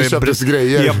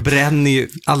är. Jag bränner ju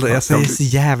aldrig. Jag är så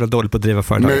jävla dålig på att driva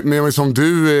företag. Men som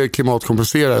du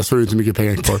klimatkompenserar så är det inte mycket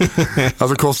pengar kvar.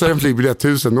 Alltså kostar en flygbiljett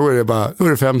 1000, då är det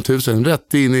bara 5000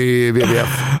 rätt in i WWF.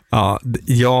 Ja,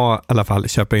 jag i alla fall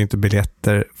köper inte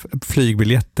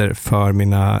flygbiljetter för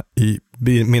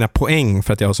mina poäng,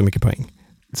 för att jag har så mycket poäng.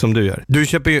 Som du gör. Du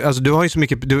köper ju, alltså du har ju så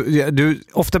mycket,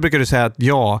 ofta brukar du säga att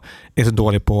jag är så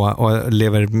dålig på och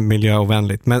lever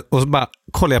miljöovänligt, men och så bara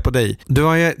kollar jag på dig. Du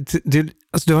har ju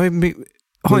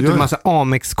inte en massa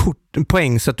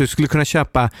Amex-poäng så att du skulle kunna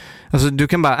köpa, alltså du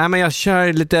kan bara, men jag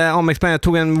kör lite Amex-poäng, jag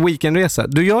tog en weekendresa.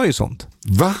 Du gör ju sånt.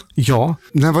 Va? Ja.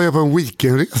 När var jag på en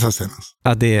weekendresa senast?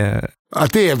 Ja, det är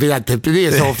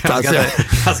så ofta.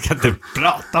 Jag ska inte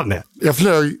prata om det. Jag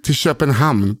flög till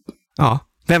Köpenhamn. Ja.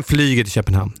 Vem flyger till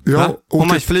Köpenhamn? Ja, om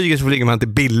man flyger så flyger man till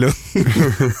Billund.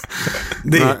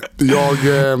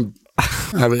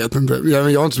 Jag vet inte. Jag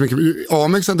har inte så mycket.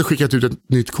 Amex har inte skickat ut ett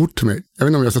nytt kort till mig. Jag vet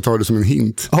inte om jag ska ta det som en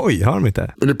hint. Oj, har de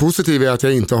inte? Men det positiva är att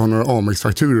jag inte har några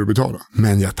Amex-fakturor att betala.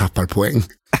 Men jag tappar poäng.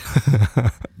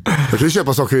 Jag kan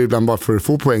köpa saker ibland bara för att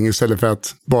få poäng istället för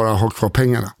att bara ha kvar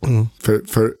pengarna.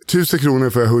 För 1000 kronor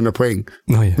får jag 100 poäng.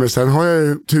 Oj. Men sen har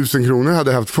jag 1000 kronor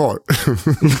hade jag haft kvar.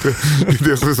 Det är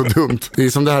det som är så dumt. Det är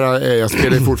som det här, jag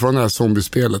spelar fortfarande det här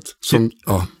zombiespelet. Som,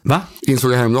 Va?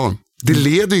 Insåg jag häromdagen. Det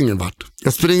leder ingen vart.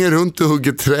 Jag springer runt och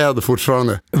hugger träd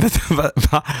fortfarande.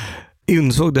 Va?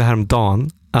 Insåg du häromdagen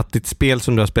att ditt spel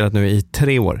som du har spelat nu i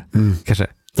 3 år, kanske,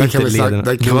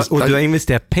 och du har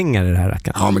investerat pengar i det här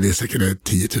rackaren? Ja, men det är säkert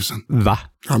 10 000. Va?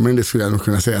 Ja, men det skulle jag nog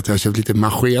kunna säga att jag har köpt lite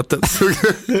machete.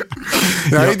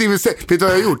 Jag har inte investerat. Vet du vad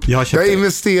jag har gjort? Jag har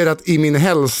investerat i min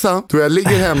hälsa. Då jag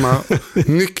ligger hemma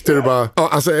nykter och bara,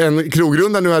 alltså en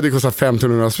krogrunda nu hade kostat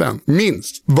 1500 spänn.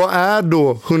 Minst. Vad är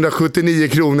då 179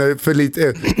 kronor för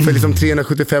liksom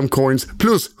 375 coins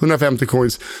plus 150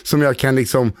 coins som jag kan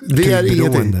liksom, det är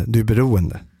ingenting. Du är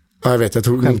beroende. Ja, jag vet, jag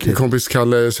tog min kompis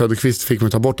Kalle Söderqvist fick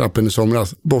mig ta bort appen i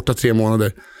somras. Borta 3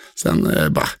 månader. Sen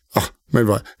men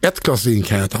bara, ett glas vin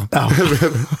kan jag ta. Ja.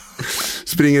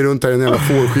 Springer runt där i en jävla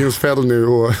fårskinsfäll nu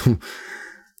och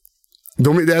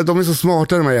de är så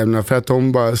smarta de här jävlarna för att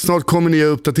de bara, snart kommer nya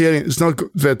uppdateringar, snart,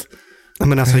 vet.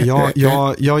 Men alltså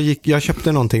jag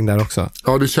köpte någonting där också.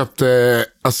 Ja, du köpte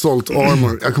Assault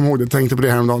Armor. Jag kommer ihåg, jag tänkte på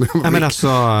det häromdagen. Men alltså,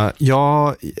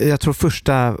 jag tror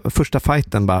första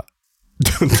fighten bara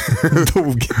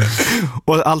dog.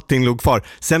 Och allting låg kvar.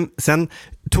 Sen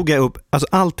tog jag upp, alltså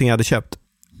allting jag hade köpt,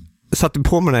 satte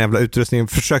på mig den jävla utrustningen,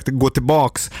 försökte gå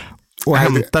tillbaks och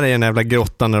hämta det i den jävla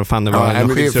grottan där fan det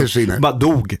var. Bara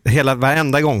dog.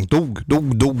 Varenda gång.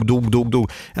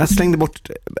 Dog. Jag slängde bort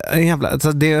en jävla,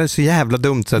 alltså det är så jävla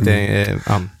dumt så att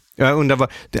jag undrar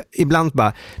ibland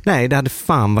bara, nej, det hade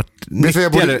fan varit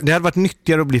nyttigare. Det hade varit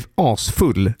nyttigare att bli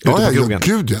asfull ute på krogen.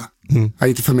 Gud, ja.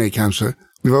 Inte för mig kanske.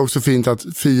 Det var också fint att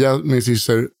Fia, min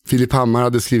syster, Filip Hammar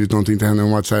hade skrivit någonting till henne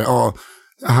om att säga,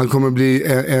 han kommer bli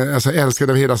älskad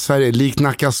av hela Sverige, likt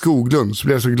Nacka Skoglund. Så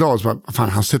blev jag så glad, så bara, fan,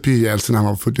 han söp ju ihjäl sig när han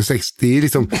var 46. Det är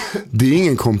liksom, det är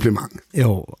ingen komplimang.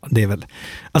 Jo, det är väl.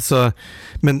 Alltså,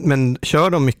 men kör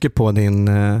de mycket på din,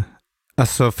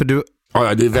 alltså för du...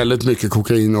 Ja, det är väldigt mycket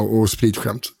kokain och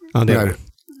spritskämt. Ja, det är.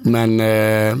 Men det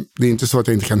är inte så att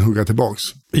jag inte kan hugga tillbaks.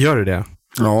 Gör du det?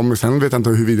 Ja, men sen vet jag inte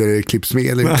hur vidare det klipps med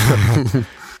eller inte.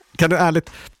 Kan du ärligt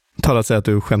tala säga att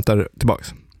du skämtar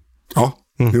tillbaks? Ja,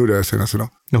 det gjorde jag senast idag.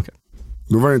 Okay.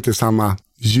 Då var det inte samma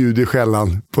ljud i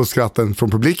skällan på skratten från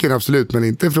publiken, absolut, men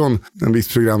inte från en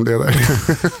viss programledare.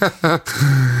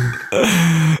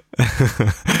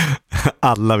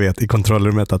 Alla vet i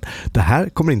kontrollrummet att det här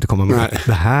kommer inte komma med. Nej.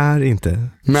 Det här är inte...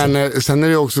 Men sen är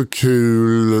det också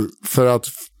kul för att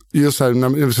just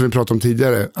här, som vi pratade om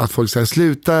tidigare, att folk säger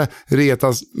sluta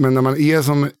retas, men när man är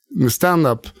som med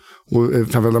stand-up och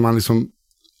framförallt när man liksom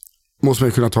måste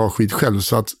man kunna ta skit själv,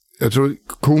 så att jag tror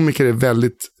komiker är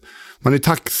väldigt, man är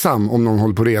tacksam om någon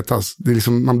håller på att retas. Det är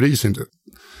liksom, man bryr sig inte.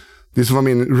 Det är som att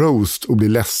vara med en roast och bli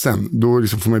ledsen. Då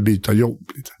liksom får man byta jobb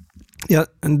lite. Ja,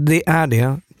 det är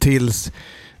det. Tills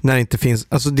när det inte finns,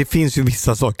 alltså det finns ju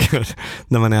vissa saker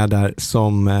när man är där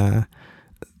som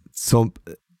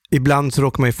ibland så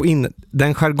råkar man ju få in,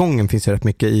 den jargongen finns ju rätt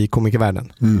mycket i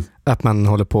komikervärlden. Att man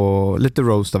håller på lite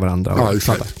roast av varandra. Ja,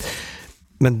 exakt.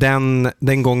 Men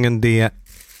den gången det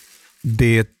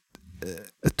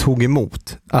tog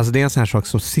emot. Alltså det är en sån här sak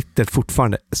som sitter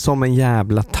fortfarande som en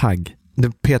jävla tagg. Det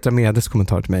är Petra Medes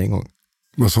kommentar till mig en gång.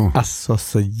 Vad så? Alltså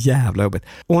så jävla jobbigt.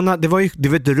 Och det var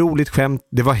ett roligt skämt.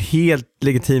 Det var helt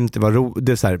legitimt. Det var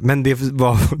det så här, men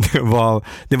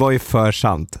det var ju för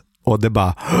sant. Och det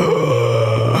bara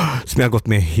som jag har gått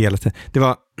med hela tiden. Det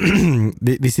var,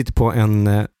 vi sitter på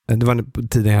det var en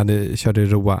tid jag körde i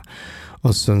Roa.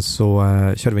 Och sen så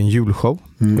körde vi en julshow.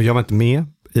 Och jag var inte med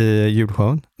i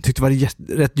julshowen. Jag tyckte det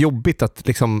var rätt jobbigt att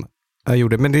liksom jag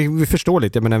gjorde, men det är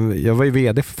förståeligt. Jag var ju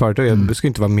vd för förut och jag skulle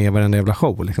inte vara med i varenda jävla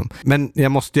show liksom. Men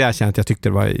jag måste ju erkänna att jag tyckte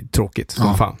det var tråkigt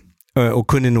som fan. Och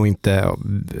kunde nog inte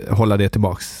hålla det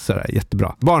tillbaks sådär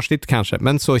jättebra. Barnsligt kanske,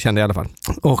 men så kände jag i alla fall.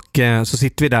 Och så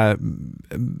sitter vi där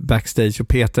backstage och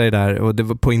Petra är där och det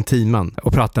var på Intiman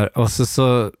och pratar. Och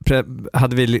så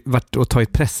hade vi varit och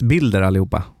tagit pressbilder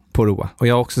allihopa på Roa. Och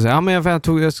jag också säger, men jag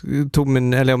tog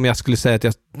min, eller om jag skulle säga att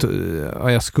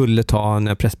jag skulle ta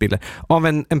en pressbild av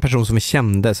en person som vi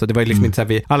kände, så det var ju liksom inte så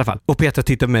här i alla fall. Och Petra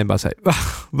tittade på mig och bara säger,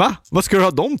 va? Vad ska du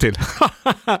ha dem till?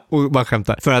 Och bara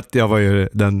skämtar. För att jag var ju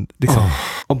den liksom,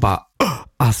 och bara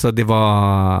alltså det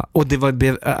var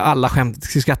alla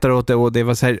skrattade åt det och det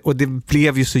var så här, och det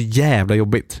blev ju så jävla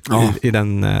jobbigt i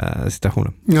den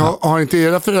situationen. Ja, har inte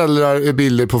era föräldrar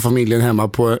bilder på familjen hemma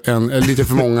på lite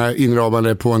för många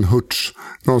inramade på en hurts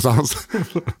någonstans?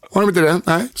 Har de inte det?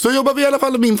 Nej. Så jobbar vi i alla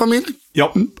fall med min familj.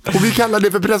 Ja. Och vi kallar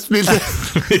det för pressbilder.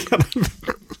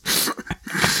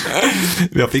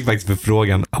 Jag fick faktiskt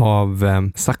förfrågan av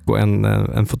Sacco,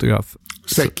 en fotograf.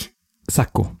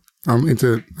 Sacco. Ja,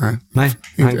 inte, nej,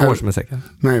 han går som en säck.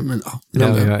 Nej, men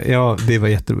ja, det var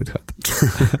jätteroligt skönt.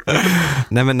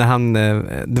 Nej, men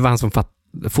det var han som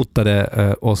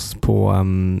fotade oss på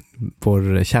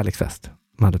vår kärleksfest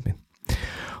med min.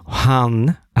 Och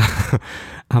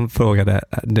han frågade,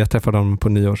 jag träffade honom på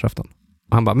nyårsafton.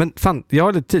 Och han bara, men fan, jag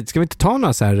har lite tid, ska vi inte ta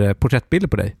några så här porträttbilder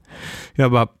på dig?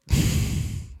 Jag bara,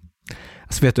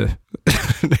 alltså vet du...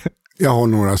 Jag har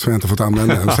några som jag inte fått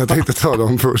använda än, så jag tänkte ta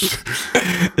dem först.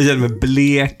 Jag känner mig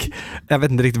blek. Jag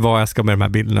vet inte riktigt vad jag ska med de här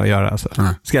bilderna att göra. Alltså.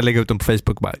 Ska jag lägga ut dem på Facebook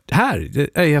och bara,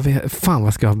 fan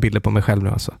vad ska jag ha bilder på mig själv nu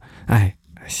alltså? Nej,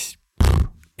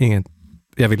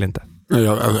 jag vill inte.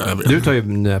 Du tar ju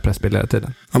nya pressbilder hela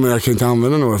tiden. Ja, men jag kan inte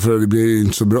använda några för det blir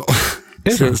inte så bra.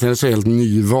 Sen är jag så helt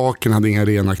nyvaken, hade inga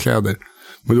rena kläder.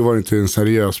 Men då var det inte en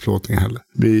seriös plåtning heller.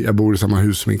 Jag bor i samma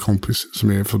hus som min kompis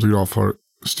som är fotograf har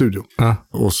studio.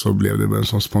 Och så blev det en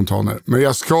sån spontanare. Men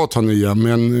jag ska ta nya,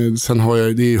 men sen har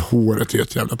jag, det är håret är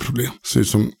ett jävla problem. Ser ut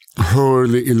som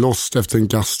Hurley i Lost efter en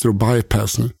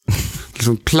gastro-bypass nu.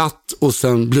 Liksom platt och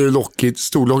sen blir det lockigt,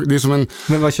 storlockigt. Det är som en...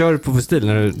 Men vad kör du på för stil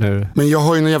när... Men jag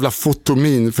har ju en jävla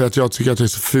fotomin för att jag tycker att jag är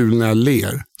så ful när jag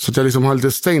ler. Så att jag liksom har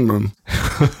lite stainmun.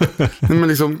 Men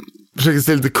liksom försöker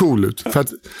se lite cool ut. För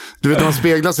att, du vet när man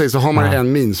speglar sig så har man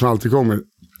en min som alltid kommer.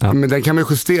 Ja. Men den kan man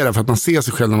justera för att man ser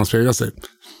sig själv när man speglar sig.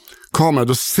 Kamera,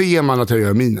 då ser man att jag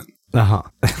gör minen. Jaha.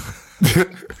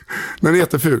 Den är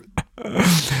jätteful.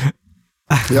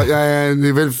 Det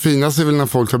är väl finast är väl när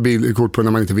folk tar bildkort på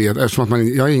när man inte vet. Eftersom att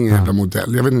jag är ingen jävla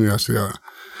modell. Jag vet inte hur jag ska göra.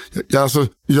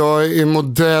 Jag är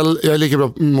modell. Jag är lika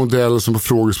bra modell som på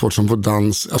frågesport som på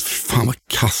dans. Alltså fan vad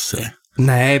kass är.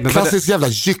 Nej, men klassisk jävla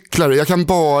gycklare. Jag kan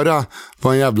bara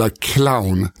vara en jävla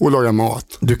clown och laga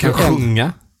mat. Du kan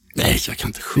sjunga. Nej, jag kan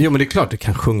inte sjunga. Jo, men det är klart du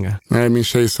kan sjunga. Nej, min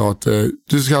tjej sa att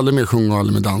du ska aldrig mer sjunga och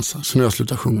aldrig mer dansa. Så nu har jag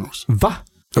slutat sjunga också. Va?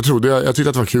 Jag tyckte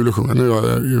att det var kul att sjunga.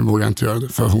 Nu vågar jag inte göra det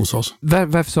för hon sa så.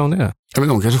 Varför sa hon det? Jag vet inte,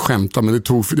 hon kanske skämtade, men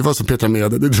det var som Petra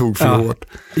med. Det tog för hårt.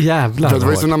 Jävlar. För det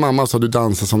var ju som när mamma sa du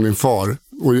dansar som din far.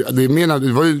 Och det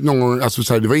var ju någon gång, alltså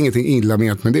så här, det var ingenting illa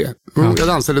menat med det. Jag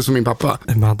dansade som min pappa.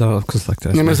 Man hade också sagt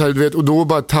det. Nej, men så här, du vet, och då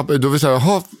bara då vill säga,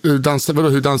 hur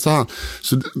dansar han?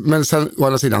 Så, men sen å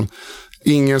andra sidan,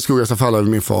 ingen skugga ska falla över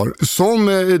min far. Som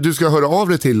du ska höra av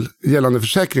dig till gällande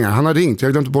försäkringar. Han har ringt, jag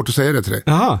har glömt bort att säga det till dig.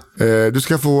 Jaha. Du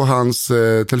ska få hans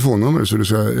telefonnummer. Så du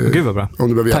ska, Gud vad bra. Om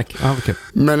du behöver Tack. Okay.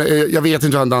 Men jag vet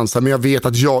inte hur han dansar, men jag vet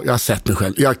att jag har sett mig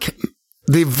själv.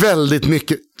 Det är väldigt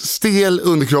mycket stel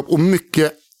underkropp och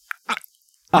mycket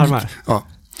armar. Ja.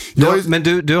 Men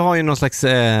du har ju någon slags så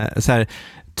här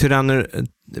Tyrannurex.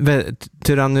 Nej,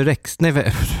 Tyrannurex. Jag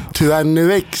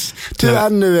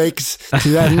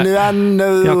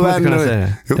kommer inte kunna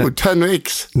säga det.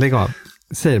 Tyrannurex. Lägg av.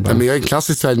 Säg det bara. Ja, men jag är en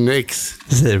klassisk Tyrannurex.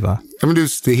 Säg det bara. Ja, men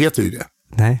det heter ju det.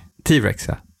 Nej, T-Rex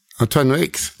ja.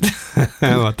 Tyrannurex.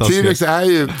 T-Rex är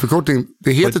ju förkortning.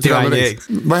 Det heter Tyrannurex.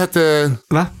 Vad heter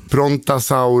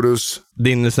Brontosaurus?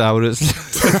 Dinosaurus.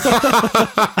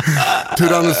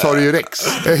 Tyrannosaurus Rex.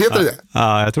 Heter det?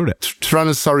 Ja, jag tror det.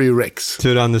 Tyrannosaurus Rex.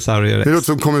 Tyrannosaurus Rex. Det låter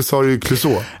som kommissarie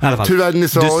Clouseau. Du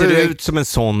ser ut som en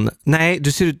sån. Nej,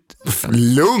 du ser ut...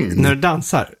 Lugn. När du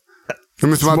dansar.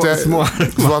 Som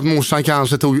att morsan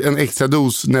kanske tog en extra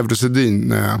dos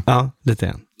Neurosedyn. Ja, lite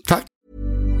grann. Tack.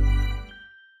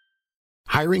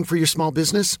 Hiring for your small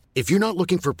business? If you're not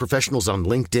looking for professionals on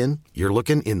LinkedIn, you're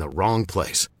looking in the wrong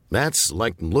place. That's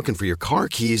like looking for your car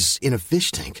keys in a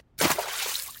fish tank.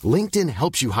 LinkedIn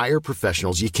helps you hire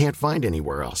professionals you can't find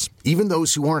anywhere else, even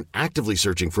those who aren't actively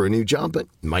searching for a new job but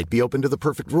might be open to the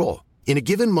perfect role. In a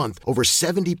given month, over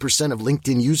 70% of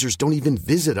LinkedIn users don't even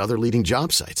visit other leading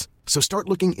job sites. So start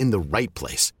looking in the right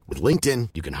place. With LinkedIn,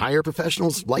 you can hire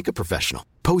professionals like a professional.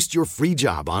 Post your free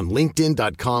job on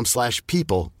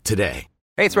linkedin.com/people today.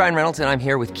 Hey, it's Ryan Reynolds, and I'm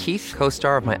here with Keith,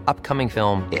 co-star of my upcoming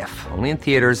film, If, only in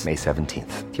theaters May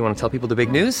 17th. Do you want to tell people the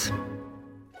big news?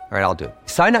 All right, I'll do it.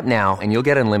 Sign up now and you'll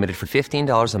get unlimited for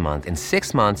 $15 a month and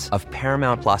 6 months of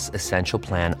Paramount Plus Essential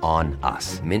Plan on us.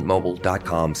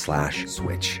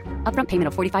 MintMobile.com/switch. Upfront payment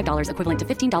of $45 equivalent to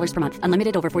 $15 per month.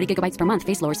 Unlimited over 40 gigabytes per month.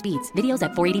 Face lower speeds. Videos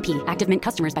at 480p. Active Mint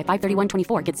customers by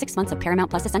 531.24 get 6 months of Paramount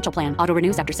Plus Essential Plan. Auto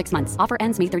renews after 6 months. Offer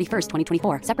ends May 31st,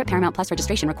 2024. Separate Paramount Plus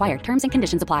registration required. Terms and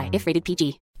conditions apply if rated PG.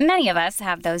 Many of us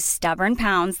have those stubborn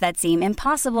pounds that seem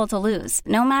impossible to lose,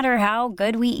 no matter how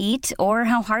good we eat or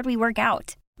how hard we work out.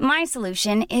 My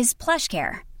solution is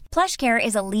PlushCare. PlushCare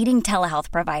is a leading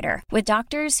telehealth provider with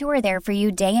doctors who are there for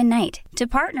you day and night to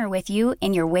partner with you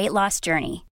in your weight loss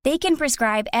journey. They can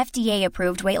prescribe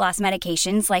FDA-approved weight loss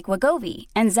medications like Wegovy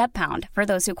and Zepbound for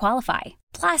those who qualify.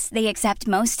 Plus, they accept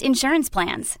most insurance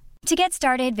plans. To get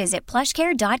started, visit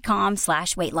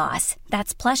plushcare.com/weightloss.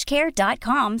 That's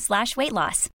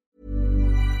plushcare.com/weightloss.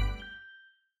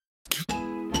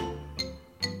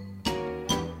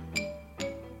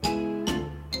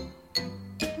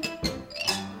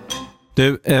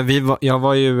 Du,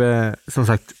 som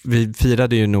sagt, vi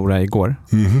firade ju Nora igår.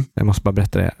 Mm-hmm. Jag måste bara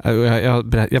berätta det.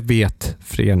 Jag vet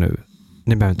för er nu,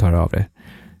 ni behöver inte höra av er.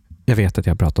 Jag vet att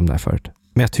jag pratat om det här förut.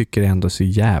 Men jag tycker det är ändå så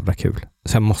jävla kul.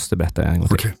 Så jag måste berätta det en gång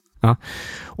till. Okay. Ja.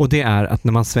 Och det är att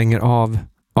när man svänger av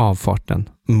avfarten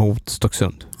mot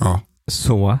Stocksund,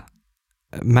 så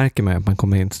märker man att man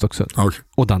kommer in till Stocksund. Okay.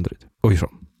 Och Danderyd. Och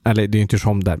Djursholm. Eller det är ju inte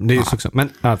Djursholm där, men det är ju Stocksund. Men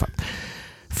i alla fall.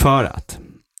 För att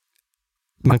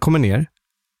man kommer ner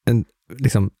en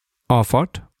liksom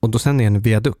avfart och då sen är en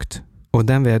viadukt. Och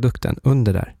den viadukten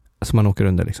under där, som man åker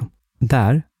under liksom.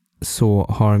 Där så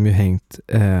har de ju hängt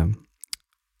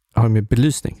har de ju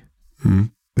belysning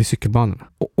vid cykelbanorna.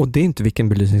 Och det är inte vilken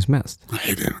belysning som helst. Nej,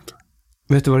 det är det inte.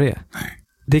 Vet du vad det är? Nej.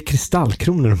 Det är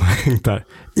kristallkronor de har hängt där.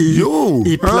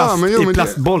 I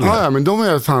plastbollar. Ja, men de har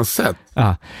jag fan sett.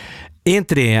 Ja. Är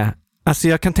inte det... Alltså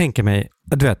jag kan tänka mig...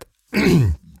 Du vet...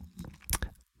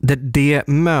 det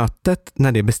mötet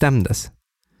när det bestämdes,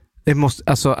 det måste,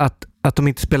 alltså att de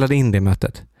inte spelade in det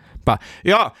mötet. Bara,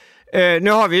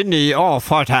 nu har vi en ny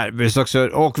avfart här också,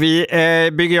 och vi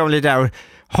bygger om lite där och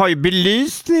har ju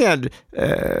belysningen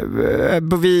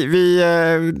vid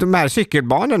de här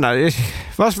cykelbanorna.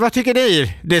 Vad tycker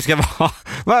ni det ska vara?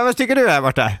 Vad tycker du här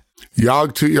borta?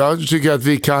 Jag tycker att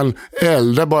vi kan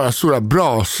elda bara stora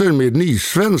braser med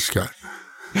nysvenskar.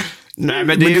 Nej,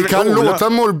 men det kan låta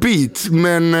morbid,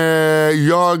 men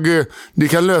det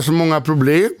kan lösa många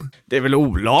problem. Det är väl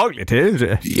olagligt, är det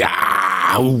inte? Ja,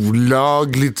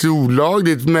 olagligt,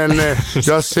 men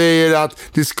jag säger att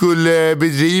det skulle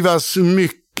bedrivas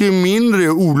mycket mindre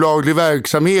olaglig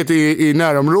verksamhet i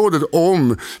närområdet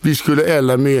om vi skulle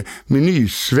elda med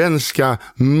nysvenska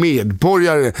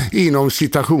medborgare inom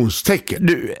citationstecken.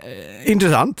 Du,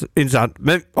 intressant.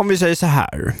 Men om vi säger så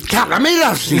här. Kalla mig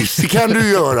rasist, det kan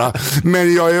du göra.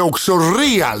 Men jag är också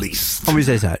realist. Om vi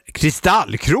säger så här.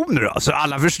 Kristallkronor då, så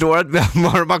alla förstår att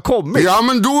var de har kommit. Ja,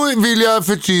 men då vill jag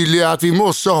förtydliga att vi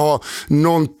måste ha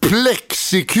någon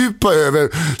plexikupa över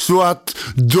så att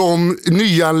de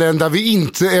nyanlända vi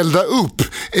inte elda upp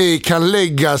kan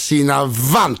lägga sina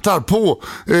vantar på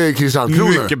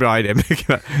kristallkronor. Mycket bra idé.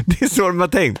 Det är så de har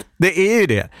tänkt. Det är ju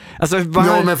det. Alltså,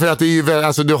 ja, men för att det är ju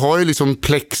alltså, du har ju liksom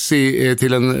plexi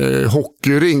till en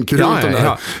hockeyrink runt den där.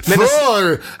 Ja. Men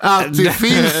för att det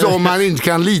finns de man inte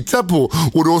kan lita på.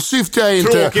 Och då syftar jag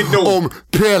inte om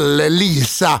Pelle,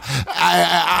 Lisa,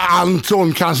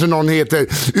 Anton kanske någon heter.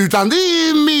 Utan det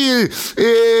är mer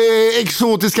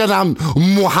exotiska namn.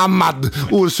 Mohammad.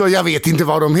 Och så jag vet inte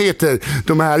vad de heter.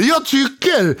 De här. Jag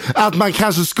tycker att man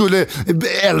kanske skulle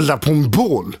elda på en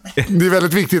bål. Det är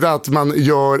väldigt viktigt att man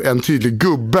gör en tydlig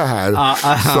gubbe här.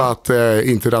 Så att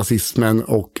inte rasismen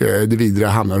och det vidare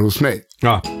hamnar hos mig.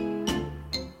 Ja.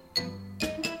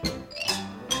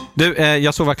 Du,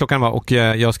 jag såg vad klockan var och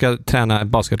jag ska träna ett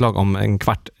basketlag om en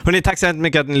kvart. Hörrni, tack så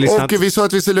mycket att ni lyssnat. Och vi sa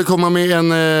att vi skulle komma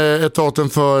med ett datum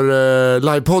för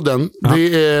livepodden. Ja.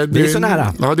 Det är så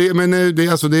nära. Ja, men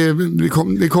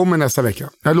det kommer nästa vecka.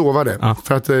 Jag lovar det. Ja.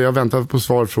 För att jag väntar på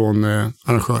svar från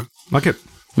arrangören. Vad kul.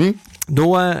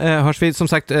 Då hörs vi, som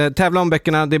sagt, tävla om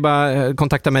böckerna. Det är bara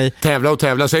kontakta mig.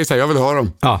 Tävla, säg så här, jag vill ha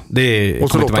dem. Ja, det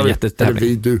kommer inte vara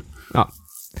jättetävling. Eller du. Ja.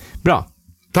 Bra.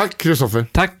 Tack Kristoffer.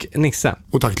 Tack Nisse.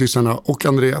 Och tack lyssnarna och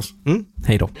Andreas.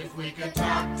 Hej då.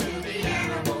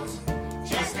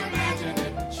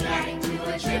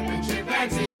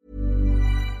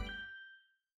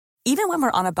 Even when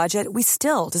we're on a budget, we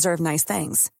still deserve nice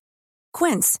things.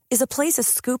 Quince is a place to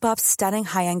scoop up stunning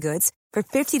high-end goods for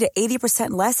 50 to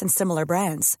 80% less than similar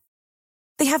brands.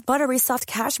 They have buttery soft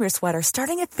cashmere sweaters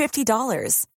starting at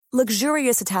 $50,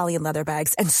 luxurious Italian leather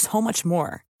bags, and so much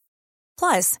more.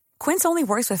 Plus, Quince only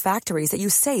works with factories that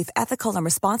use safe, ethical, and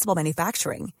responsible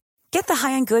manufacturing. Get the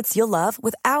high-end goods you'll love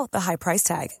without the high price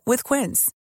tag with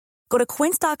Quince. Go to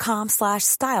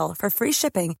quince.com/style for free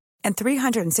shipping and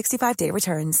 365-day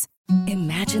returns.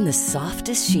 Imagine the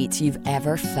softest sheets you've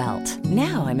ever felt.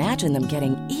 Now imagine them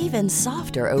getting even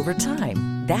softer over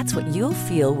time. That's what you'll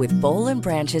feel with Boll &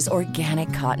 Branch's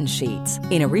organic cotton sheets.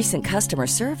 In a recent customer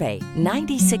survey,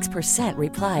 96%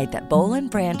 replied that Boll &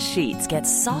 Branch sheets get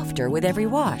softer with every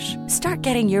wash. Start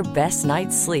getting your best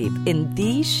night's sleep in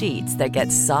these sheets that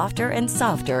get softer and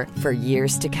softer for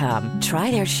years to come.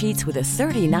 Try their sheets with a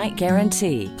 30-night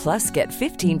guarantee. Plus, get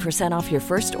 15% off your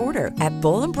first order at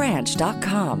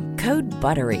bollandbranch.com. Code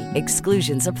BUTTERY.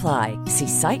 Exclusions apply. See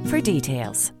site for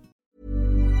details.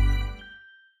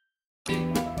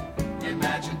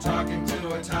 Imagine talking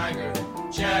to a tiger,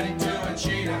 chatting to a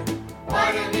cheetah.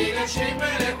 What a neat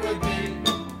achievement it would be.